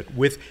phase of it,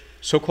 with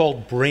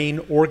so-called brain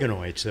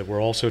organoids that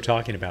we're also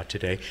talking about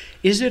today,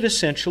 is it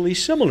essentially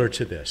similar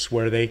to this,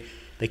 where they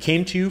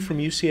came to you from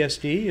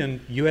UCSD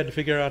and you had to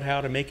figure out how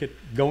to make it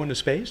go into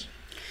space?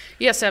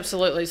 Yes,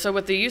 absolutely. So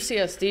with the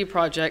UCSD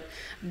project,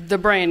 the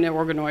brain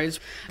organoids,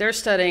 they're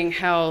studying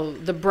how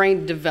the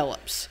brain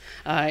develops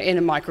in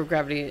a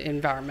microgravity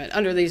environment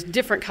under these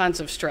different kinds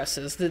of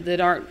stresses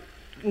that aren't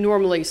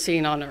normally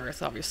seen on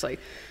Earth, obviously.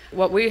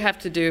 What we have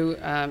to do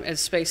as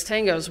Space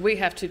Tangos, we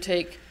have to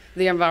take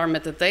the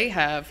environment that they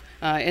have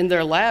in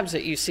their labs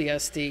at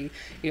UCSD,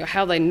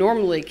 how they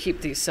normally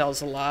keep these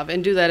cells alive,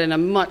 and do that in a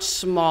much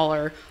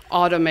smaller,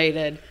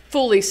 automated,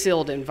 fully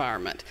sealed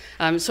environment.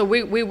 So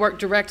we work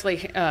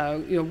directly,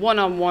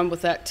 one-on-one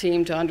with that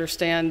team to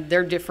understand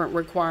their different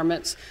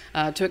requirements,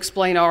 to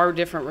explain our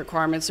different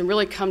requirements, and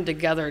really come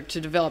together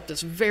to develop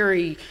this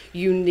very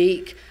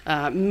unique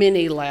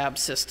mini lab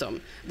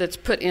system that's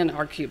put in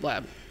our Cube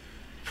Lab.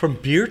 From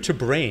beer to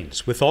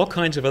brains, with all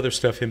kinds of other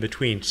stuff in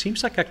between,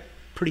 seems like a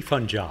pretty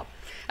fun job.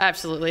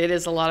 Absolutely, it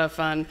is a lot of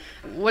fun.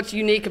 What's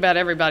unique about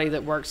everybody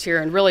that works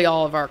here, and really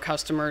all of our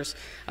customers,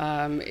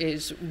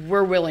 is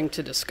we're willing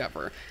to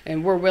discover,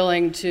 and we're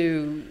willing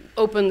to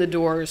open the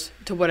doors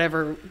to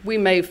whatever we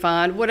may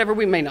find, whatever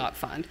we may not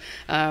find.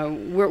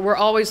 We're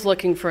always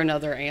looking for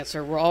another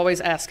answer. We're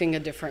always asking a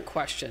different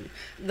question.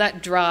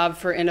 That drive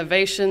for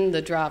innovation,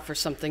 the drive for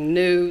something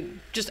new,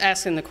 just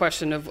asking the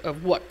question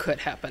of what could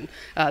happen.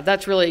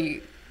 That's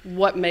really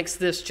what makes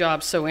this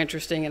job so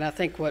interesting, and I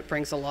think what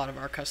brings a lot of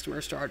our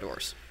customers to our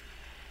doors.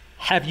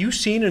 Have you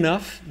seen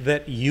enough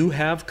that you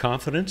have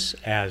confidence,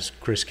 as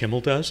Chris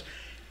Kimmel does,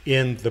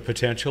 in the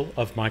potential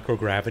of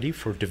microgravity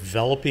for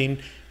developing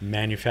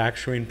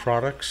manufacturing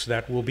products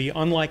that will be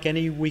unlike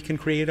any we can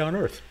create on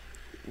Earth?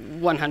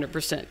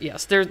 100%.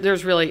 Yes,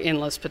 there's really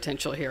endless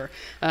potential here.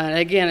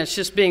 Again, it's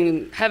just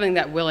having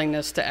that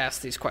willingness to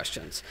ask these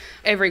questions.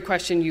 Every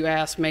question you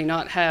ask may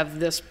not have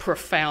this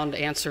profound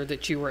answer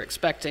that you were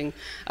expecting,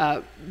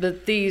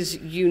 but these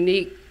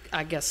unique,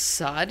 I guess,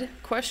 side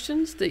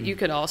questions that you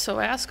could also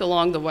ask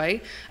along the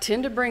way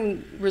tend to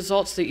bring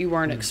results that you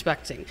weren't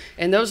expecting.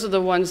 And those are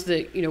the ones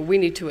that, we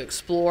need to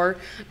explore,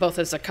 both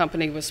as a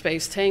company with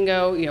Space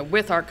Tango,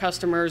 with our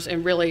customers,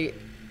 and really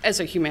as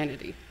a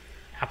humanity.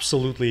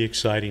 Absolutely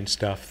exciting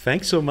stuff.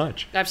 Thanks so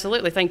much.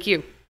 Absolutely. Thank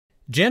you.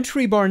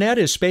 Gentry Barnett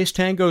is Space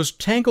Tango's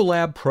Tango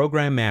Lab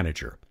program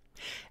manager.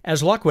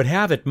 As luck would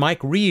have it,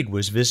 Mike Reed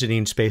was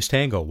visiting Space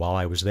Tango while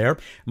I was there.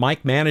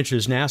 Mike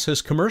manages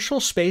NASA's Commercial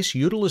Space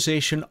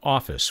Utilization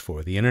Office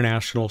for the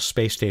International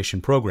Space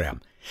Station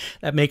program.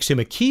 That makes him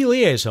a key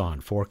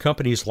liaison for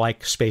companies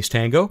like Space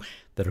Tango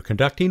that are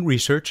conducting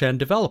research and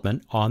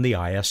development on the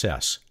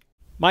ISS.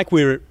 Mike,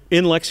 we're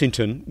in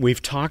Lexington.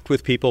 We've talked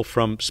with people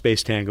from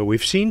Space Tango.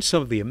 We've seen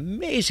some of the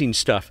amazing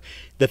stuff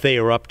that they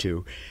are up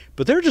to.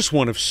 But they're just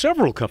one of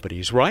several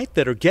companies, right,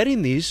 that are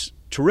getting these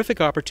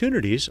terrific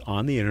opportunities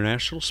on the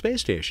International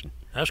Space Station.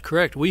 That's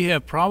correct. We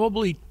have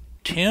probably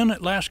 10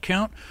 at last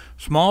count,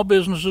 small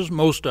businesses,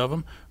 most of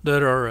them,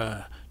 that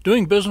are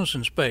doing business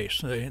in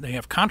space. They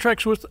have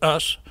contracts with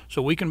us,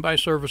 so we can buy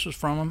services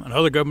from them, and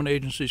other government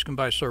agencies can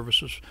buy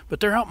services.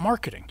 But they're out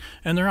marketing,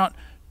 and they're out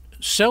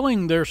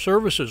selling their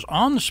services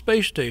on the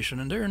space station,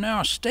 and they're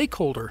now a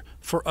stakeholder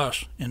for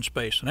us in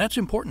space, and that's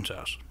important to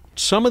us.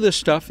 Some of this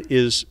stuff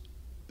is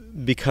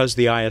because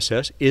the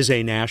ISS is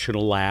a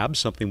national lab,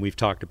 something we've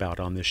talked about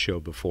on this show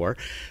before,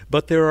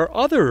 but there are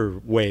other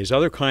ways,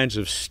 other kinds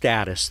of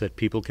status that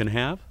people can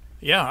have.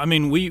 Yeah, I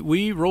mean,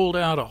 we rolled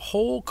out a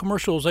whole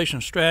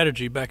commercialization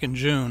strategy back in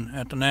June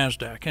at the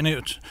NASDAQ, and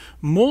it's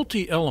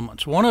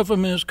multi-elements. One of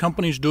them is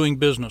companies doing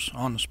business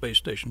on the space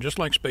station, just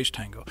like Space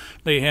Tango.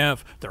 They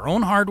have their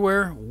own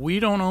hardware. We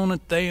don't own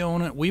it. They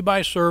own it. We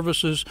buy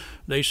services.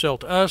 They sell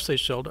to us. They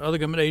sell to other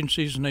government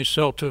agencies, and they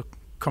sell to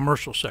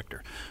commercial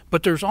sector.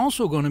 But there's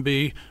also going to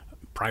be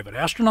private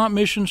astronaut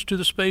missions to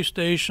the space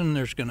station.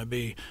 There's going to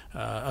be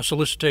a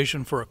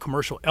solicitation for a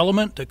commercial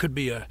element that could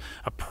be a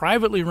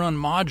privately run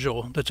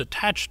module that's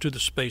attached to the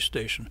space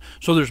station.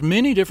 So there's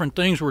many different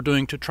things we're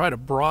doing to try to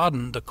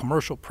broaden the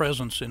commercial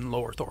presence in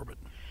low Earth orbit.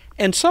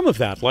 And some of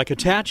that, like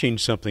attaching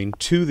something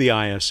to the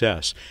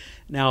ISS.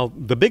 Now,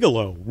 the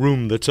Bigelow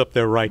room that's up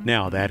there right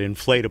now, that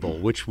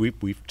inflatable, which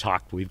we've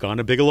gone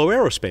to Bigelow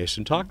Aerospace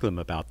and talked to them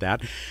about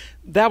that.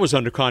 That was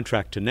under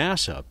contract to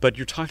NASA, but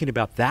you're talking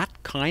about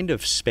that kind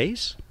of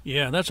space?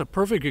 Yeah, that's a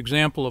perfect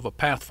example of a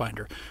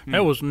Pathfinder.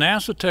 That was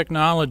NASA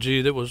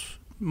technology that was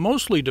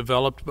mostly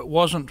developed but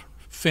wasn't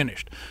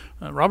finished.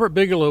 Robert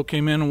Bigelow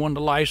came in and wanted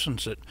to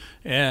license it,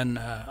 and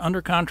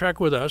under contract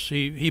with us,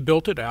 he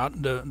built it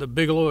out. The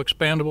Bigelow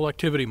Expandable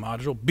Activity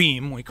Module,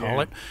 BEAM we call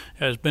it,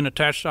 has been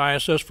attached to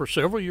ISS for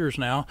several years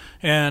now,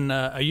 and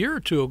a year or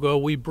two ago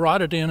we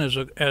brought it in as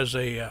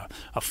a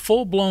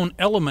full-blown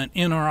element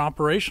in our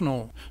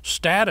operational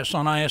status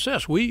on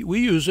ISS. We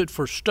use it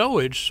for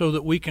stowage so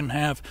that we can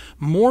have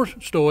more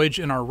stowage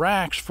in our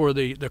racks for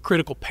the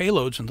critical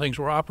payloads and things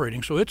we're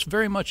operating. So it's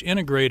very much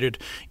integrated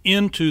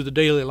into the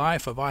daily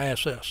life of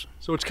ISS.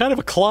 So it's kind of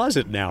a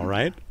closet now,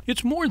 right?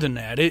 It's more than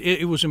that.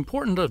 It was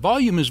important. The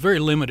volume is very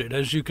limited,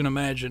 as you can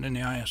imagine, in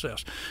the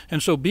ISS.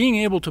 And so being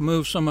able to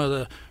move some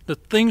of the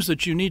things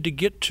that you need to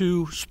get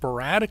to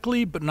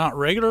sporadically but not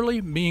regularly,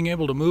 being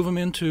able to move them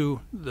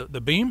into the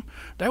beam,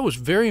 that was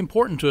very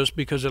important to us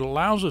because it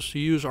allows us to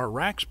use our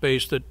rack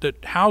space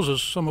that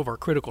houses some of our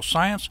critical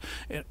science.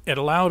 It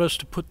allowed us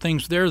to put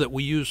things there that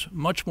we use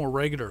much more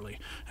regularly.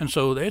 And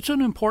so it's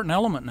an important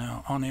element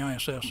now on the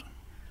ISS.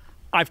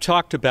 I've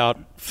talked about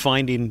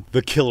finding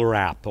the killer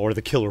app, or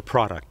the killer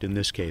product in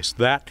this case,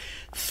 that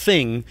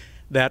thing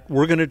that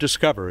we're going to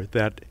discover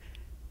that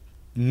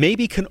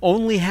maybe can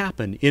only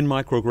happen in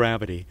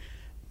microgravity,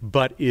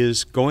 but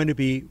is going to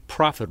be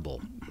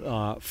profitable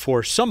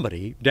for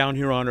somebody down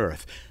here on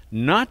Earth.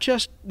 Not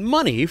just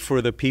money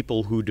for the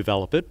people who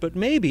develop it, but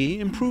maybe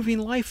improving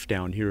life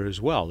down here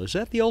as well. Is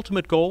that the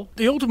ultimate goal?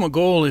 The ultimate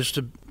goal is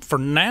for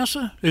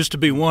NASA is to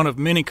be one of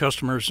many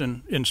customers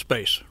in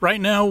space.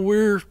 Right now,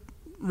 we're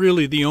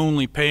really the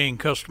only paying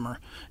customer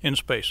in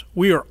space.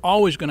 We are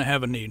always going to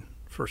have a need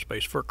for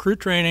space, for crew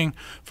training,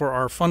 for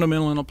our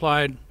fundamental and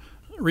applied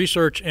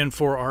research, and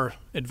for our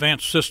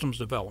advanced systems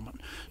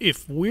development.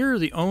 If we're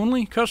the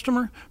only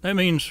customer, that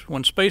means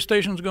when space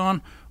station's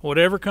gone,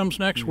 whatever comes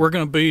next, we're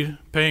going to be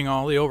paying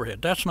all the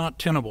overhead. That's not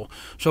tenable.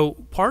 So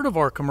part of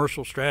our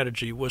commercial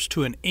strategy was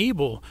to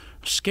enable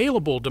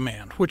scalable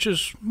demand, which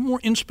is more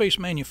in-space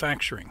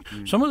manufacturing.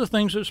 Some of the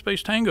things that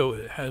Space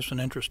Tango has an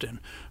interest in,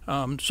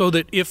 so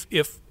that if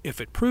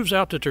it proves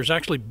out that there's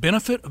actually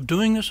benefit of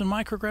doing this in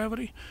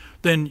microgravity,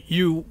 then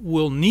you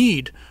will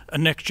need a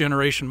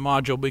next-generation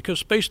module because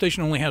space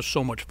station only has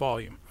so much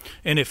volume.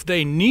 And if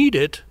they need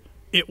it,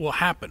 it will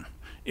happen.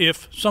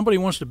 If somebody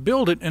wants to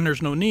build it and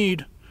there's no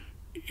need,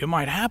 it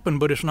might happen,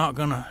 but it's not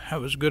going to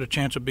have as good a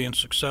chance of being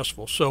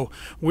successful. So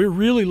we're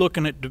really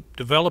looking at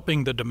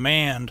developing the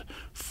demand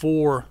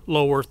for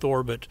low Earth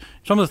orbit.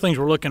 Some of the things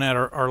we're looking at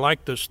are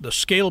like this, the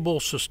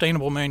scalable,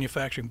 sustainable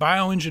manufacturing,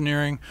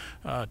 bioengineering,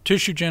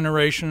 tissue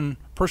generation,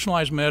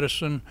 personalized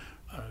medicine,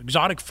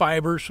 exotic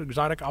fibers,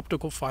 exotic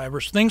optical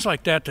fibers, things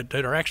like that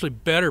are actually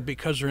better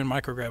because they're in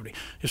microgravity.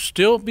 It's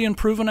still being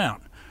proven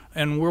out,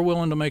 and we're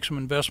willing to make some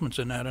investments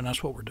in that, and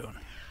that's what we're doing.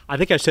 I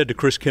think I said to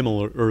Chris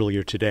Kimmel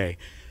earlier today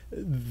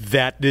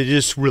that it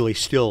is really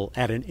still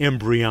at an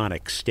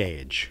embryonic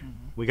stage. Mm-hmm.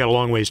 We got a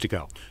long ways to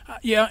go.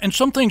 Yeah, and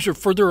some things are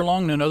further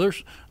along than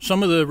others.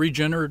 Some of the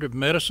regenerative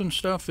medicine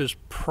stuff is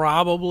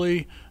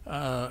probably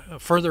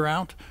further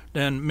out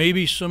than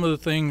maybe some of the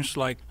things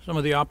like some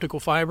of the optical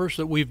fibers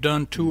that we've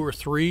done 2 or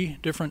 3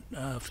 different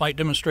flight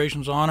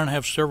demonstrations on, and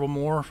have several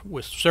more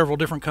with several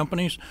different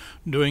companies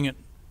doing it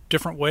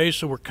different ways.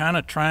 So we're kind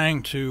of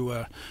trying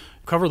to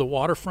cover the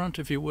waterfront,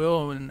 if you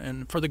will.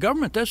 And for the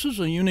government, this is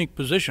a unique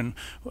position.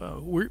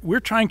 We're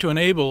trying to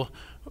enable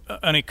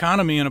an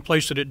economy in a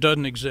place that it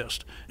doesn't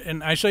exist.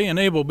 And I say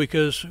enable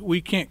because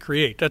we can't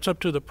create. That's up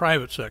to the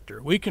private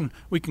sector. We can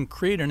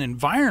create an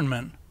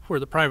environment where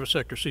the private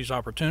sector sees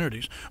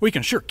opportunities. We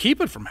can sure keep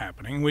it from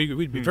happening.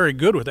 We'd be very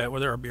good with that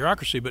with our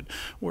bureaucracy, but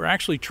we're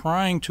actually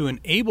trying to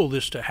enable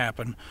this to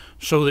happen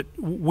so that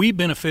we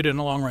benefit in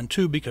the long run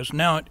too, because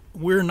now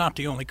we're not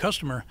the only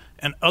customer,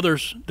 and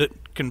others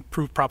that can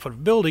prove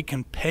profitability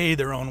can pay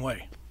their own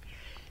way.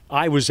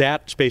 I was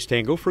at Space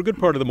Tango for a good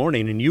part of the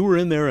morning, and you were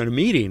in there in a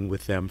meeting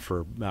with them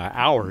for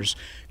hours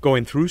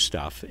going through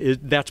stuff.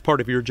 That's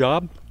part of your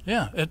job?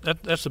 Yeah,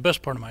 that's the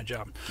best part of my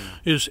job,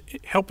 is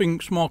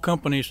helping small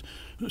companies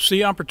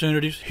see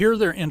opportunities, hear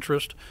their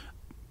interest,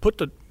 put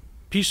the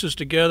pieces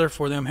together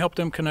for them, help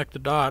them connect the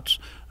dots,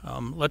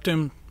 let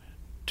them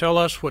tell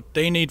us what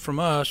they need from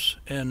us,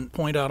 and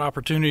point out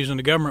opportunities in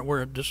the government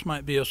where this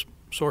might be a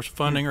source of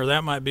funding, or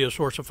that might be a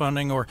source of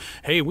funding, or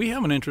hey, we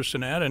have an interest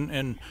in that,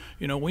 and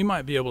you know, we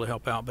might be able to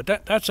help out. But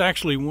that's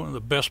actually one of the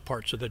best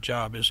parts of the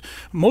job. Is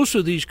most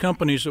of these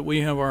companies that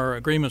we have our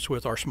agreements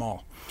with are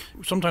small.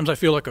 Sometimes I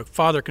feel like a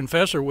father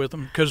confessor with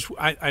them because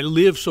I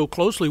live so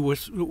closely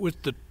with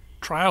the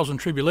trials and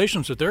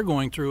tribulations that they're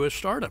going through as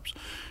startups,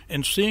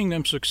 and seeing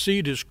them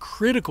succeed is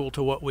critical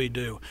to what we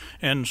do.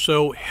 And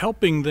so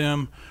helping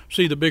them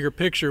see the bigger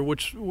picture,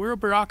 which we're a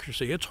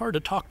bureaucracy, it's hard to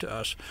talk to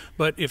us,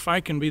 but if I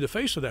can be the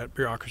face of that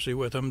bureaucracy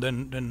with them,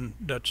 then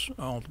that's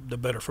all the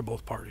better for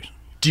both parties.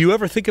 Do you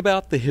ever think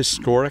about the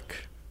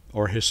historic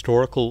or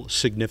historical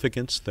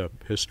significance, the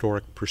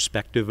historic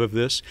perspective of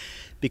this?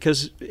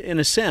 Because in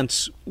a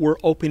sense, we're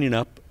opening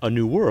up a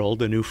new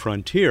world, a new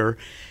frontier.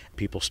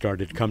 People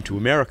started to come to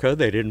America.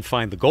 They didn't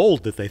find the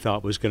gold that they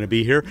thought was going to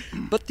be here,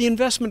 but the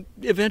investment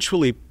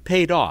eventually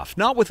paid off,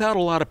 not without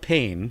a lot of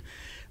pain,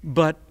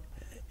 but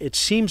it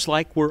seems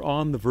like we're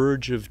on the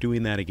verge of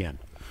doing that again.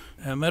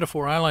 A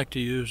metaphor I like to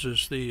use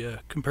is the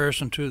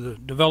comparison to the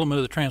development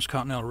of the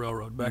Transcontinental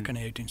Railroad back in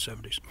the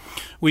 1870s.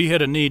 We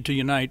had a need to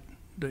unite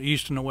the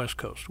East and the West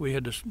Coast. We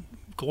had this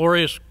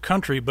glorious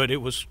country, but it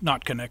was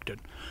not connected.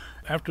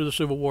 After the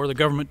Civil War, the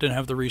government didn't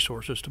have the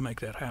resources to make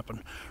that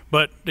happen,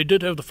 but they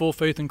did have the full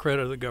faith and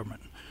credit of the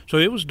government. So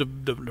it was the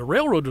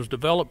railroad was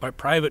developed by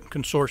private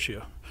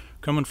consortia,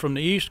 coming from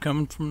the East,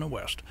 coming from the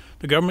West.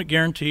 The government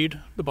guaranteed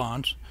the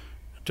bonds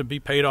to be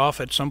paid off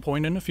at some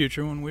point in the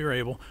future when we were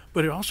able,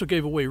 but it also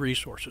gave away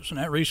resources, and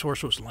that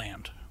resource was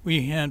land.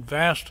 We had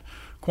vast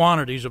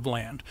quantities of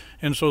land,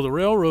 and so the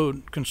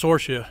railroad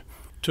consortia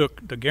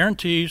took the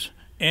guarantees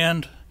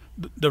and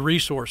the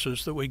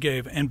resources that we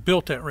gave and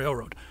built that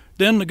railroad.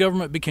 Then the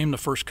government became the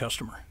first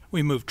customer.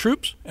 We moved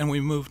troops and we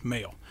moved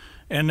mail.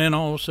 And then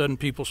all of a sudden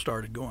people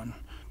started going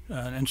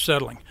and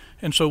settling.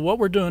 And so what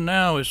we're doing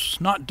now is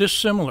not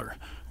dissimilar.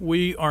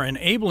 We are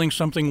enabling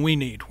something we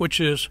need, which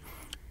is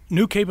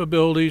new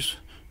capabilities,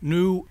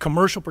 new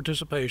commercial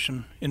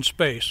participation in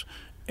space.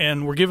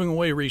 And we're giving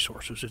away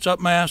resources. It's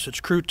upmass, it's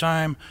crew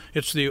time,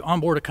 it's the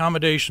onboard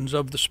accommodations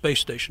of the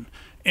space station.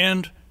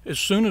 And as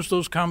soon as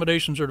those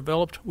accommodations are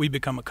developed, we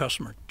become a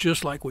customer,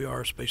 just like we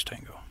are at Space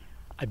Tango.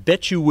 I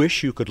bet you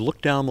wish you could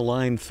look down the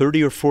line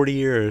 30 or 40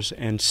 years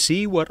and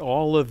see what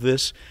all of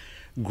this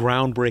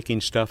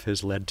groundbreaking stuff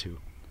has led to.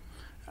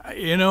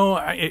 You know,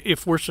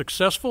 if we're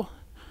successful,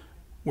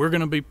 we're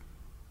going to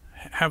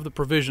have the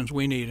provisions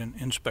we need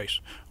in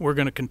space. We're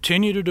going to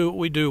continue to do what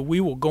we do.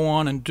 We will go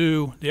on and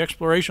do the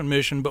exploration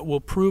mission, but we'll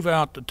prove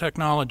out the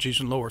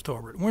technologies in low Earth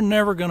orbit. We're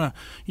never going to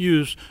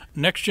use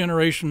next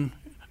generation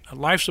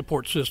life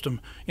support system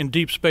in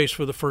deep space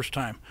for the first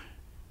time.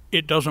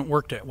 It doesn't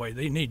work that way.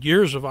 They need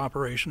years of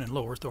operation in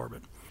low Earth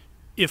orbit.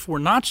 If we're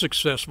not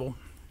successful,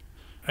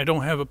 I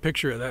don't have a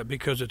picture of that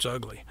because it's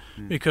ugly.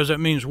 Because that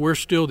means we're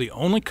still the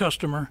only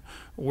customer.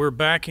 We're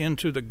back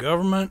into the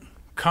government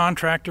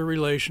contractor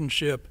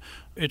relationship.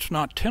 It's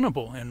not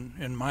tenable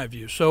in my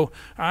view. So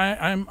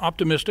I'm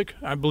optimistic.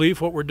 I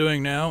believe what we're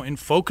doing now in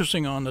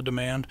focusing on the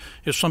demand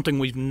is something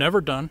we've never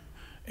done.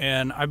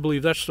 And I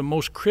believe that's the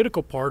most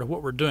critical part of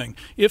what we're doing.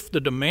 If the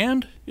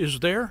demand is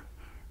there,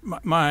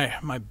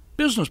 my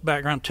business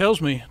background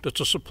tells me that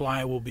the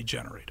supply will be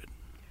generated.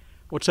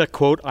 What's that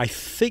quote? I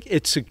think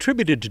it's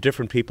attributed to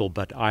different people,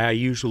 but I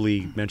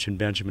usually mention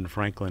Benjamin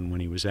Franklin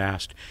when he was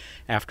asked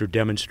after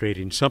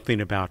demonstrating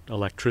something about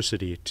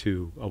electricity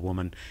to a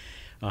woman.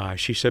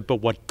 She said, "But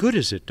what good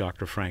is it,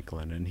 Dr.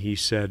 Franklin?" And he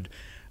said,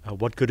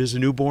 "What good is a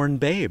newborn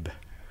babe?"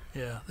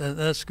 Yeah,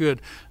 that's good.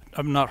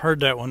 I've not heard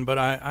that one, but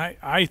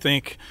I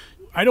think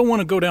I don't want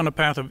to go down the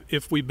path of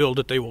if we build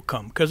it, they will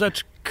come, because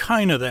that's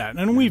kind of that.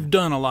 And we've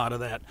done a lot of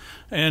that,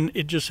 and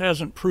it just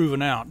hasn't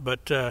proven out.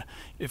 But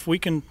if we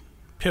can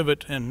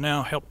pivot and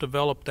now help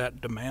develop that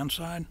demand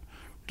side,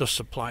 the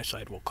supply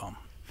side will come.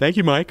 Thank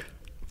you, Mike.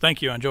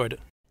 Thank you. I enjoyed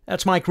it.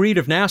 That's Mike Reed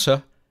of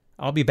NASA.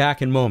 I'll be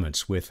back in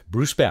moments with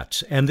Bruce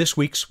Betts and this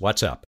week's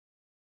What's Up.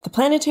 The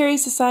Planetary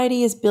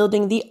Society is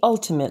building the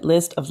ultimate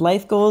list of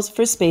life goals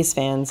for space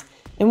fans,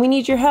 and we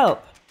need your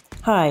help.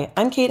 Hi,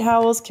 I'm Kate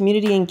Howells,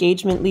 Community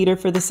Engagement Leader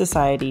for the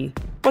Society.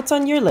 What's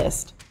on your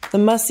list? The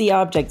must-see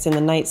objects in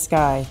the night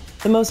sky,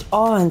 the most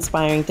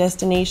awe-inspiring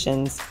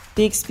destinations,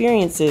 the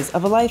experiences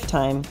of a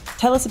lifetime.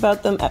 Tell us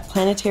about them at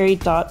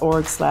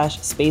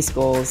planetary.org/space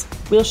goals.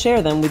 We'll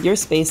share them with your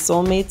space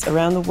soulmates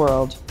around the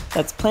world.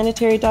 That's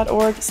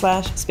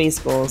planetary.org/space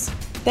goals.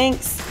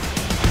 Thanks.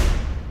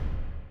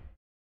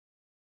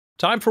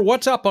 Time for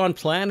What's Up on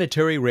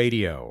Planetary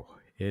Radio.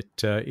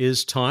 It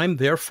is time,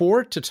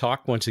 therefore, to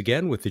talk once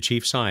again with the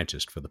chief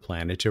scientist for the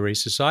Planetary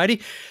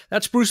Society.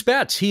 That's Bruce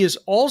Betts. He is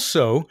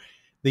also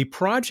the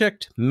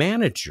project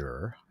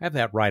manager, I have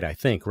that right, I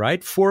think,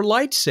 right, for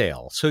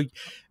LightSail. So,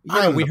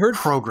 we heard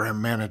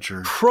program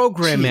manager.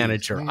 Program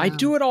manager. Man. I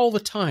do it all the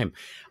time.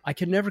 I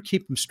can never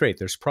keep them straight.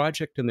 There's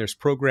project and there's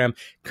program.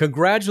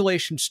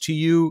 Congratulations to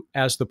you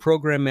as the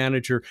program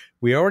manager.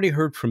 We already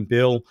heard from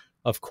Bill,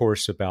 of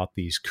course, about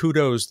these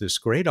kudos, this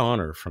great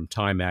honor from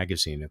Time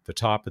Magazine at the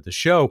top of the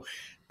show.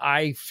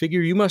 I figure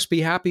you must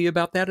be happy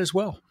about that as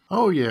well.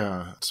 Oh,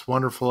 yeah. It's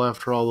wonderful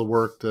after all the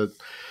work that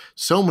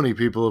so many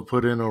people have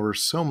put in over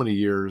so many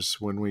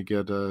years when we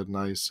get a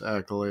nice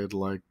accolade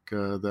like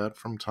that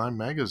from Time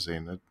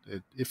Magazine.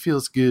 It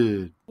feels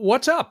good.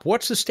 What's up?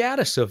 What's the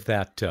status of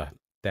that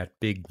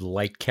big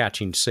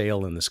light-catching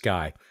sail in the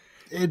sky?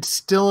 It's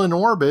still in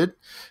orbit.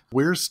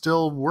 We're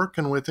still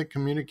working with it,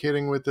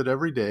 communicating with it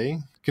every day.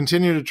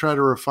 Continue to try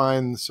to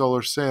refine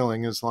solar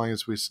sailing as long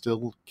as we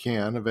still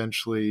can.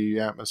 Eventually,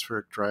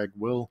 atmospheric drag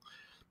will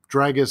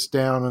drag us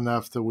down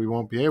enough that we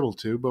won't be able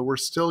to, but we're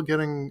still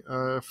getting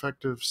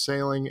effective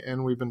sailing,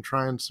 and we've been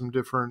trying some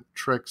different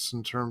tricks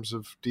in terms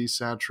of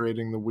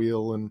desaturating the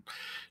wheel in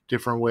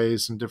different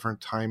ways and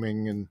different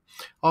timing and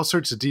all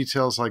sorts of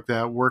details like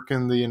that,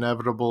 working the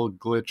inevitable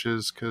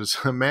glitches, because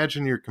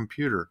imagine your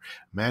computer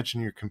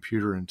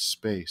in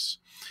space.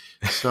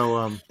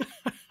 So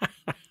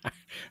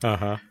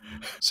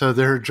So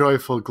there are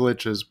joyful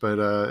glitches, but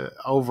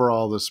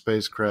overall the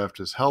spacecraft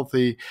is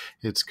healthy.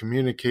 It's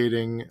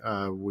communicating.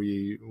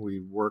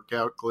 We work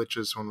out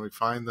glitches when we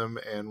find them,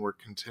 and we're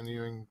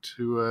continuing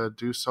to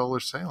do solar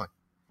sailing.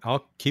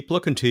 I'll keep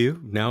looking to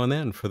you now and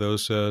then for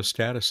those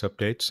status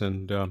updates,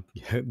 and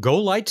go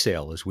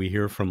LightSail, as we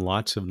hear from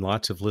lots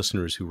of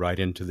listeners who write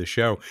into the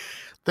show.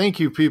 Thank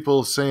you,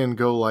 people saying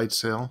go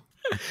LightSail.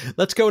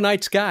 Let's go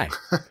night sky.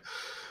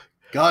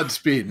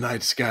 Godspeed,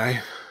 night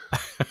sky.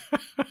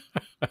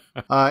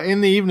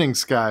 In the evening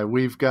sky,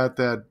 we've got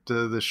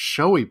the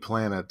showy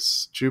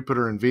planets,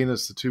 Jupiter and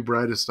Venus, the two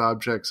brightest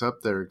objects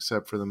up there,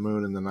 except for the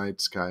moon in the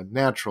night sky,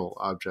 natural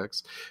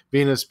objects.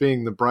 Venus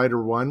being the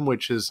brighter one,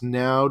 which has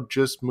now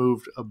just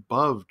moved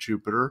above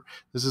Jupiter.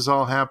 This is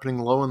all happening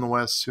low in the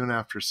west soon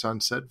after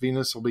sunset.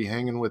 Venus will be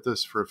hanging with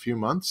us for a few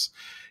months,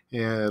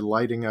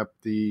 lighting up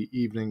the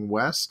evening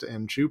west,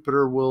 and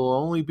Jupiter will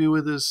only be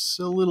with us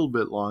a little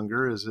bit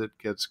longer as it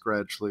gets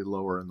gradually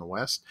lower in the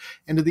west.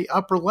 And to the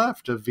upper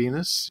left of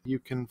Venus, you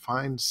can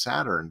find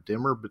Saturn,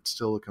 dimmer but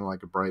still looking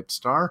like a bright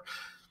star.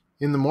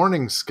 In the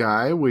morning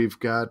sky, we've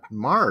got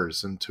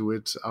Mars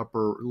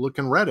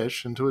looking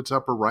reddish. And to its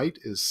upper right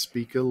is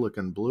Spica,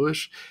 looking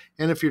bluish.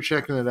 And if you're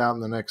checking it out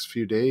in the next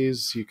few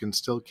days, you can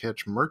still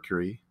catch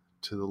Mercury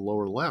to the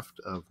lower left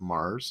of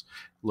Mars,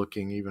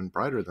 looking even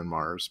brighter than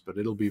Mars, but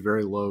it'll be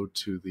very low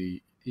to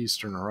the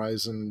eastern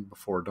horizon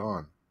before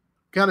dawn.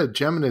 Got a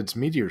Geminids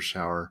meteor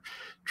shower,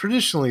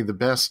 traditionally the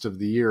best of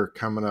the year,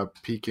 coming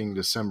up, peaking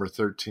December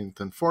 13th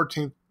and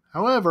 14th.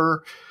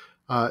 However,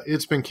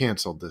 it's been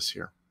canceled this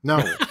year.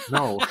 No.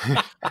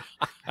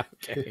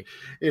 Okay.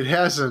 It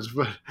hasn't,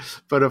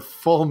 but a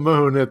full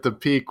moon at the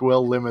peak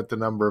will limit the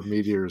number of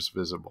meteors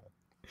visible.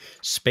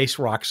 Space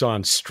rock's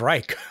on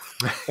strike.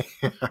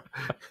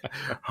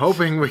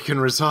 Hoping we can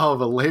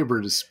resolve a labor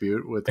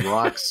dispute with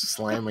rocks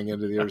slamming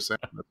into the Earth's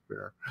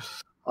atmosphere.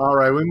 All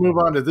right, we move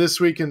on to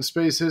This Week in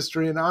Space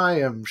History, and I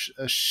am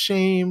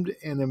ashamed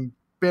and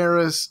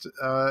embarrassed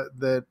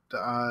that,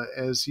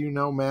 as you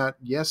know, Matt,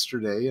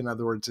 yesterday, in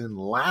other words, in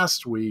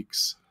last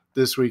week's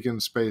This Week in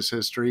Space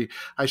History,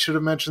 I should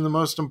have mentioned the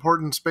most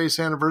important space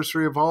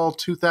anniversary of all,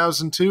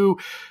 2002.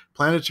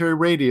 Planetary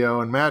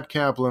Radio and Matt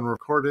Kaplan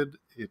recorded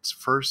its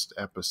first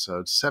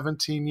episode.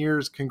 17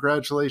 years.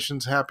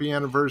 Congratulations. Happy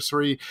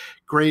anniversary.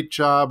 Great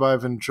job.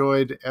 I've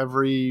enjoyed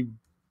every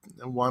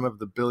one of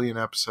the billion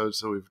episodes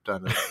that we've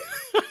done it.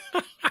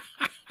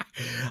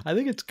 I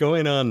think it's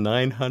going on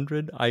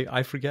 900.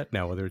 I forget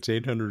now whether it's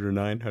 800 or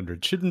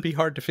 900. Shouldn't be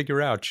hard to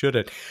figure out, should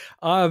it?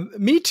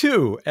 Me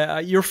too.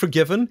 You're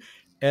forgiven.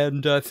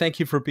 And thank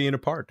you for being a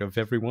part of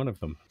every one of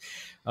them.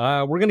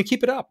 We're going to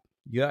keep it up.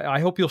 Yeah, I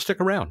hope you'll stick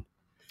around.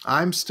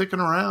 I'm sticking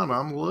around.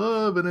 I'm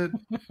loving it.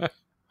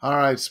 All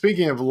right.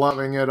 Speaking of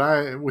loving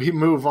it, we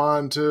move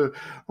on to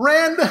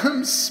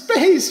Random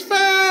Space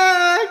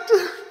Fact.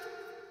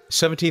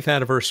 17th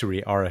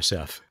anniversary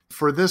RSF.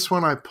 For this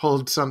one, I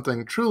pulled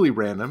something truly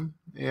random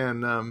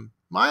and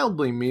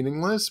mildly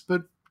meaningless,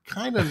 but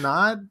kind of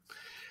not.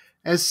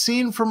 As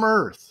seen from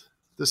Earth,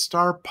 the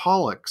star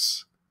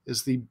Pollux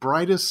is the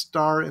brightest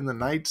star in the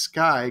night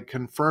sky,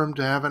 confirmed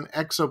to have an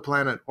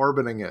exoplanet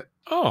orbiting it.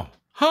 Oh,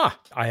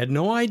 I had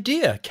no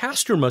idea.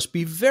 Castor must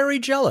be very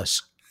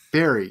jealous.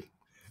 Very,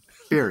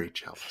 very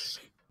jealous.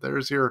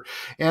 There's your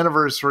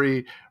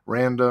anniversary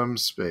Random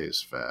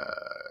Space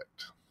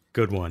Fact.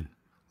 Good one.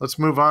 Let's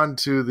move on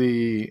to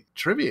the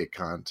trivia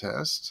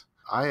contest.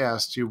 I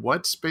asked you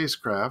what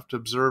spacecraft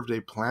observed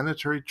a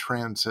planetary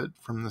transit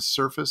from the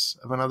surface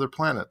of another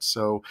planet.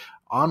 So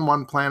on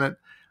one planet,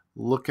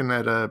 looking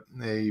at a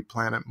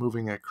planet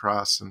moving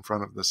across in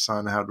front of the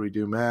sun. How'd we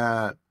do,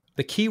 Matt?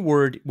 The key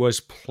word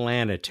was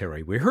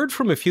planetary. We heard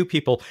from a few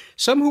people,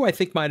 some who I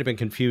think might have been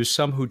confused,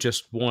 some who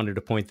just wanted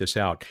to point this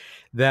out,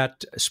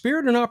 that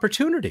Spirit and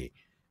Opportunity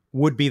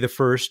would be the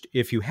first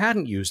if you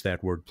hadn't used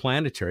that word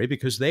planetary,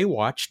 because they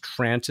watched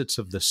transits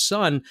of the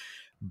sun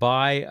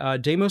by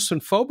Deimos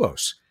and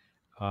Phobos.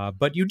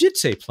 But you did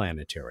say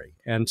planetary.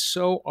 And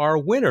so our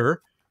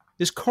winner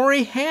is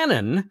Corey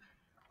Hannon,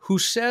 who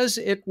says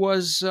it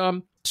was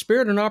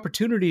Spirit and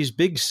Opportunity's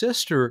big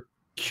sister,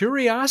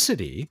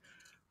 Curiosity,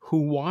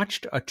 who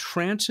watched a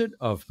transit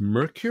of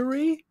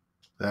Mercury.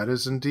 That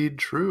is indeed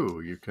true.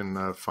 You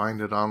can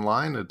find it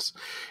online.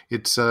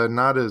 It's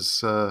not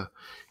as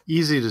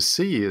easy to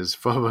see as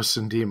Phobos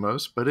and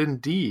Deimos, but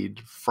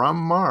indeed, from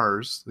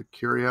Mars, the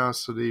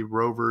Curiosity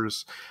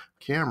rover's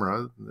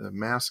camera, the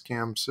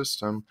Mastcam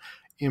system,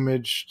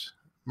 imaged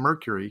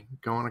Mercury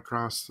going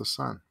across the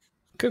sun.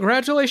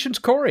 Congratulations,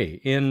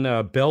 Corey. In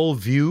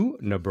Bellevue,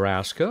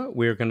 Nebraska,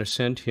 we're going to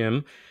send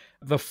him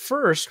the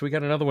first. We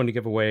got another one to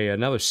give away,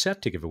 another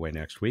set to give away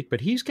next week,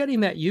 but he's getting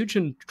that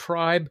Eugen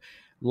Tribe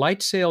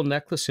light sail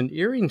necklace and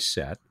earring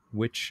set,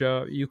 which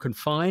you can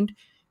find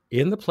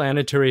in the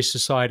Planetary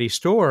Society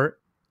store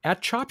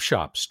at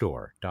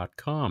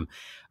chopshopstore.com.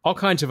 All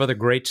kinds of other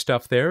great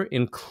stuff there,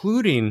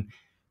 including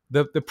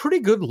the pretty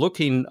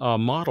good-looking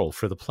model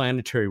for the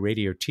Planetary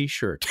Radio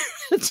t-shirt.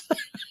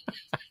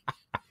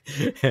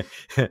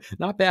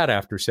 Not bad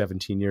after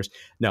 17 years.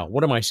 No,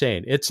 what am I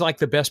saying? It's like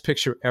the best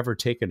picture ever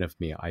taken of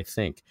me, I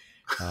think.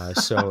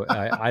 So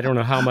I don't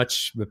know how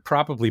much,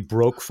 probably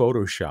broke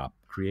Photoshop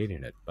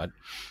creating it, but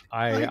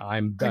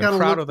I'm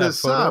proud of that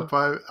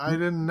photo. I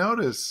didn't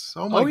notice.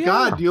 Oh my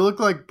God, you look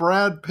like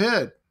Brad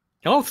Pitt.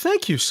 Oh,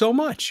 thank you so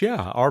much.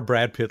 Yeah, our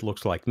Brad Pitt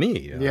looks like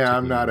me. Yeah,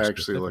 I'm not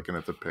actually looking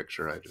at the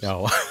picture. I just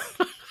no.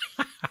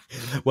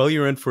 Well,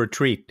 you're in for a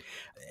treat.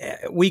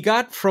 We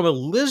got from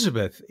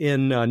Elizabeth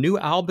in New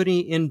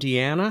Albany,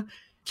 Indiana.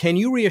 Can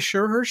you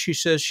reassure her? She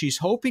says she's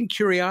hoping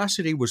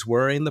Curiosity was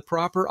wearing the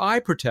proper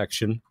eye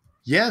protection.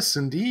 Yes,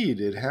 indeed.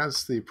 It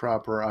has the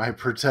proper eye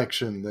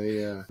protection.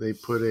 They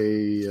put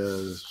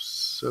a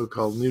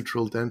so-called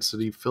neutral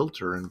density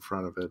filter in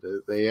front of it.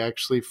 They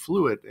actually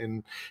flew it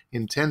in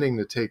intending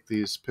to take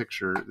these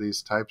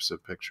types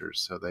of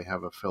pictures. So they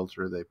have a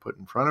filter they put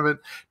in front of it.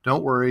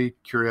 Don't worry,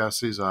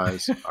 Curiosity's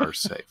eyes are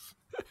safe.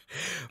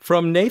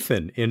 From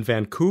Nathan in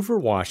Vancouver,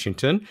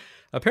 Washington.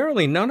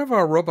 Apparently, none of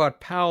our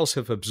robot pals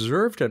have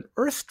observed an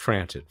Earth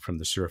transit from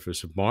the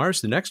surface of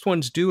Mars. The next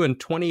one's due in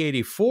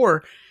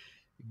 2084.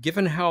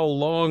 Given how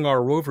long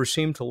our rover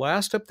seemed to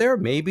last up there,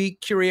 maybe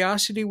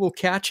Curiosity will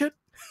catch it?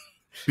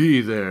 Be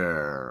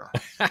there.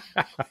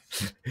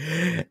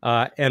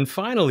 And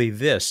finally,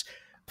 this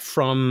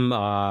from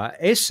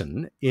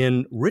Asen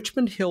in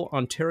Richmond Hill,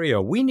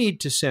 Ontario. We need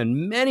to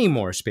send many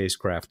more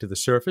spacecraft to the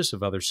surface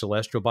of other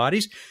celestial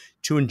bodies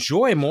to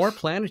enjoy more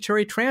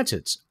planetary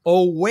transits.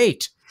 Oh,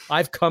 wait,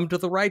 I've come to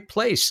the right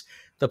place.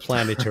 The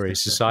Planetary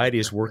Society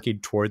is working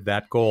toward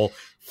that goal.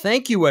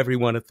 Thank you,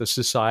 everyone at the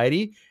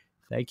Society.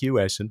 Thank you,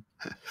 Asen.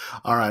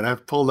 All right,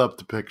 I've pulled up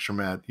the picture,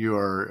 Matt. You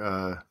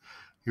are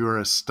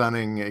a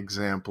stunning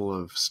example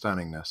of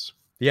stunningness.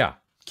 Yeah,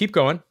 keep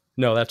going.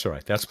 No, that's all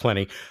right. That's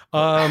plenty.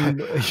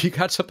 You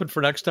got something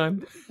for next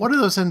time? What are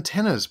those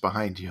antennas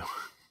behind you?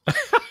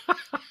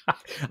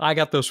 I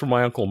got those from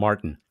my Uncle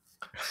Martin.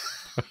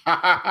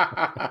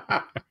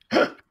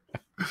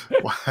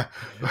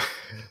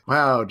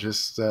 Wow,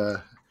 just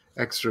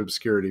extra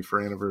obscurity for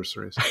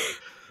anniversaries.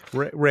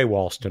 Ray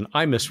Walston.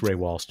 I miss Ray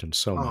Walston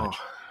so much.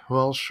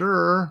 Well,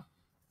 sure.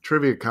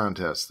 Trivia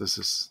contest. This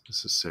is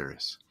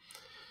serious.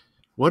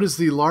 What is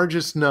the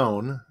largest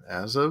known,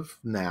 as of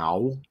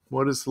now,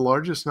 what is the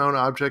largest known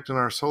object in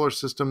our solar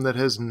system that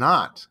has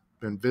not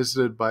been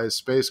visited by a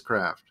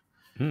spacecraft?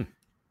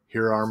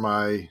 Here are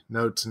my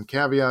notes and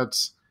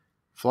caveats.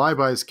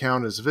 Flybys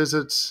count as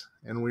visits,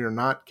 and we are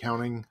not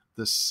counting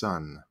the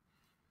sun.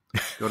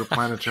 Go to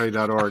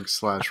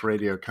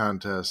planetary.org/radio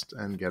contest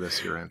and get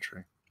us your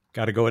entry.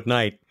 Got to go at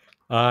night.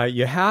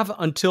 You have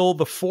until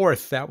the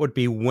 4th. That would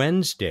be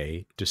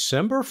Wednesday,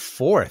 December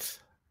 4th.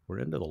 We're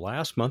into the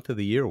last month of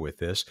the year with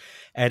this,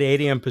 at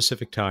 8 a.m.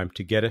 Pacific time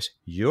to get us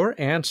your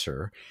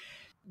answer.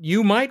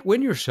 You might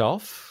win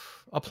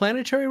yourself a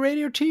Planetary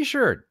Radio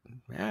t-shirt.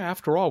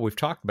 After all, we've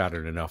talked about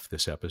it enough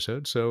this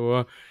episode,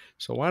 so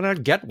why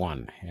not get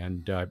one?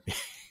 And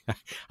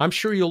I'm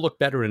sure you'll look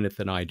better in it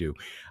than I do.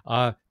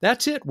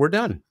 That's it. We're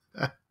done.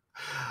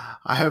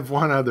 I have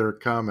one other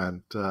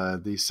comment.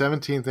 The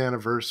 17th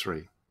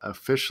anniversary,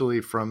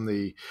 officially from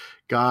the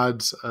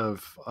gods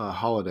of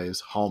holidays,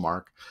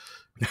 Hallmark.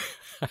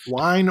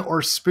 Wine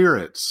or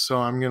spirits? So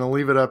I'm going to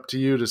leave it up to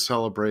you to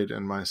celebrate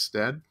in my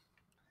stead.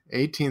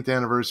 18th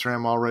anniversary,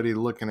 I'm already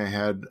looking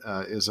ahead,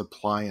 is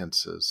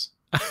appliances.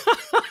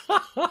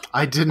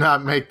 I did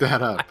not make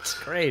that up. That's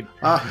great.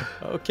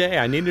 Okay,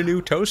 I need a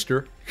new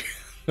toaster.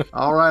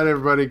 All right,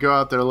 everybody, go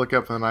out there, look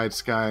up in the night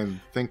sky,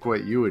 and think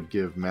what you would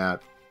give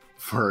Matt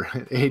for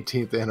an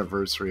 18th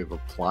anniversary of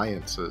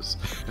appliances.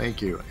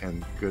 Thank you,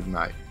 and good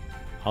night.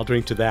 I'll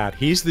drink to that.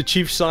 He's the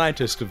chief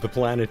scientist of the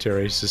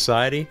Planetary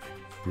Society,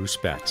 Bruce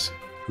Betts,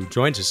 who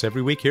joins us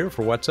every week here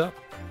for What's Up.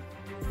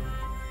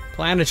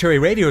 Planetary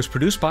Radio is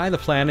produced by the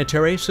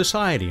Planetary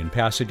Society in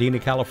Pasadena,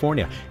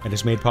 California, and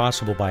is made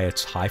possible by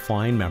its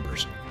high-flying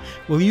members.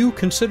 Will you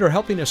consider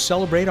helping us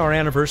celebrate our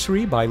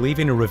anniversary by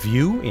leaving a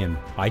review in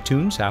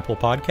iTunes, Apple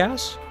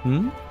Podcasts?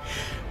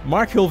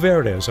 Mark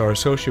Hilverde is our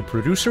associate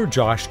producer.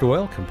 Josh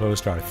Doyle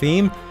composed our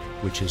theme,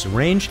 which is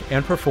arranged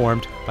and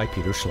performed by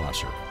Peter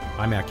Schlosser.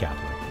 I'm Matt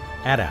Kaplan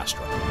at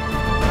Astra.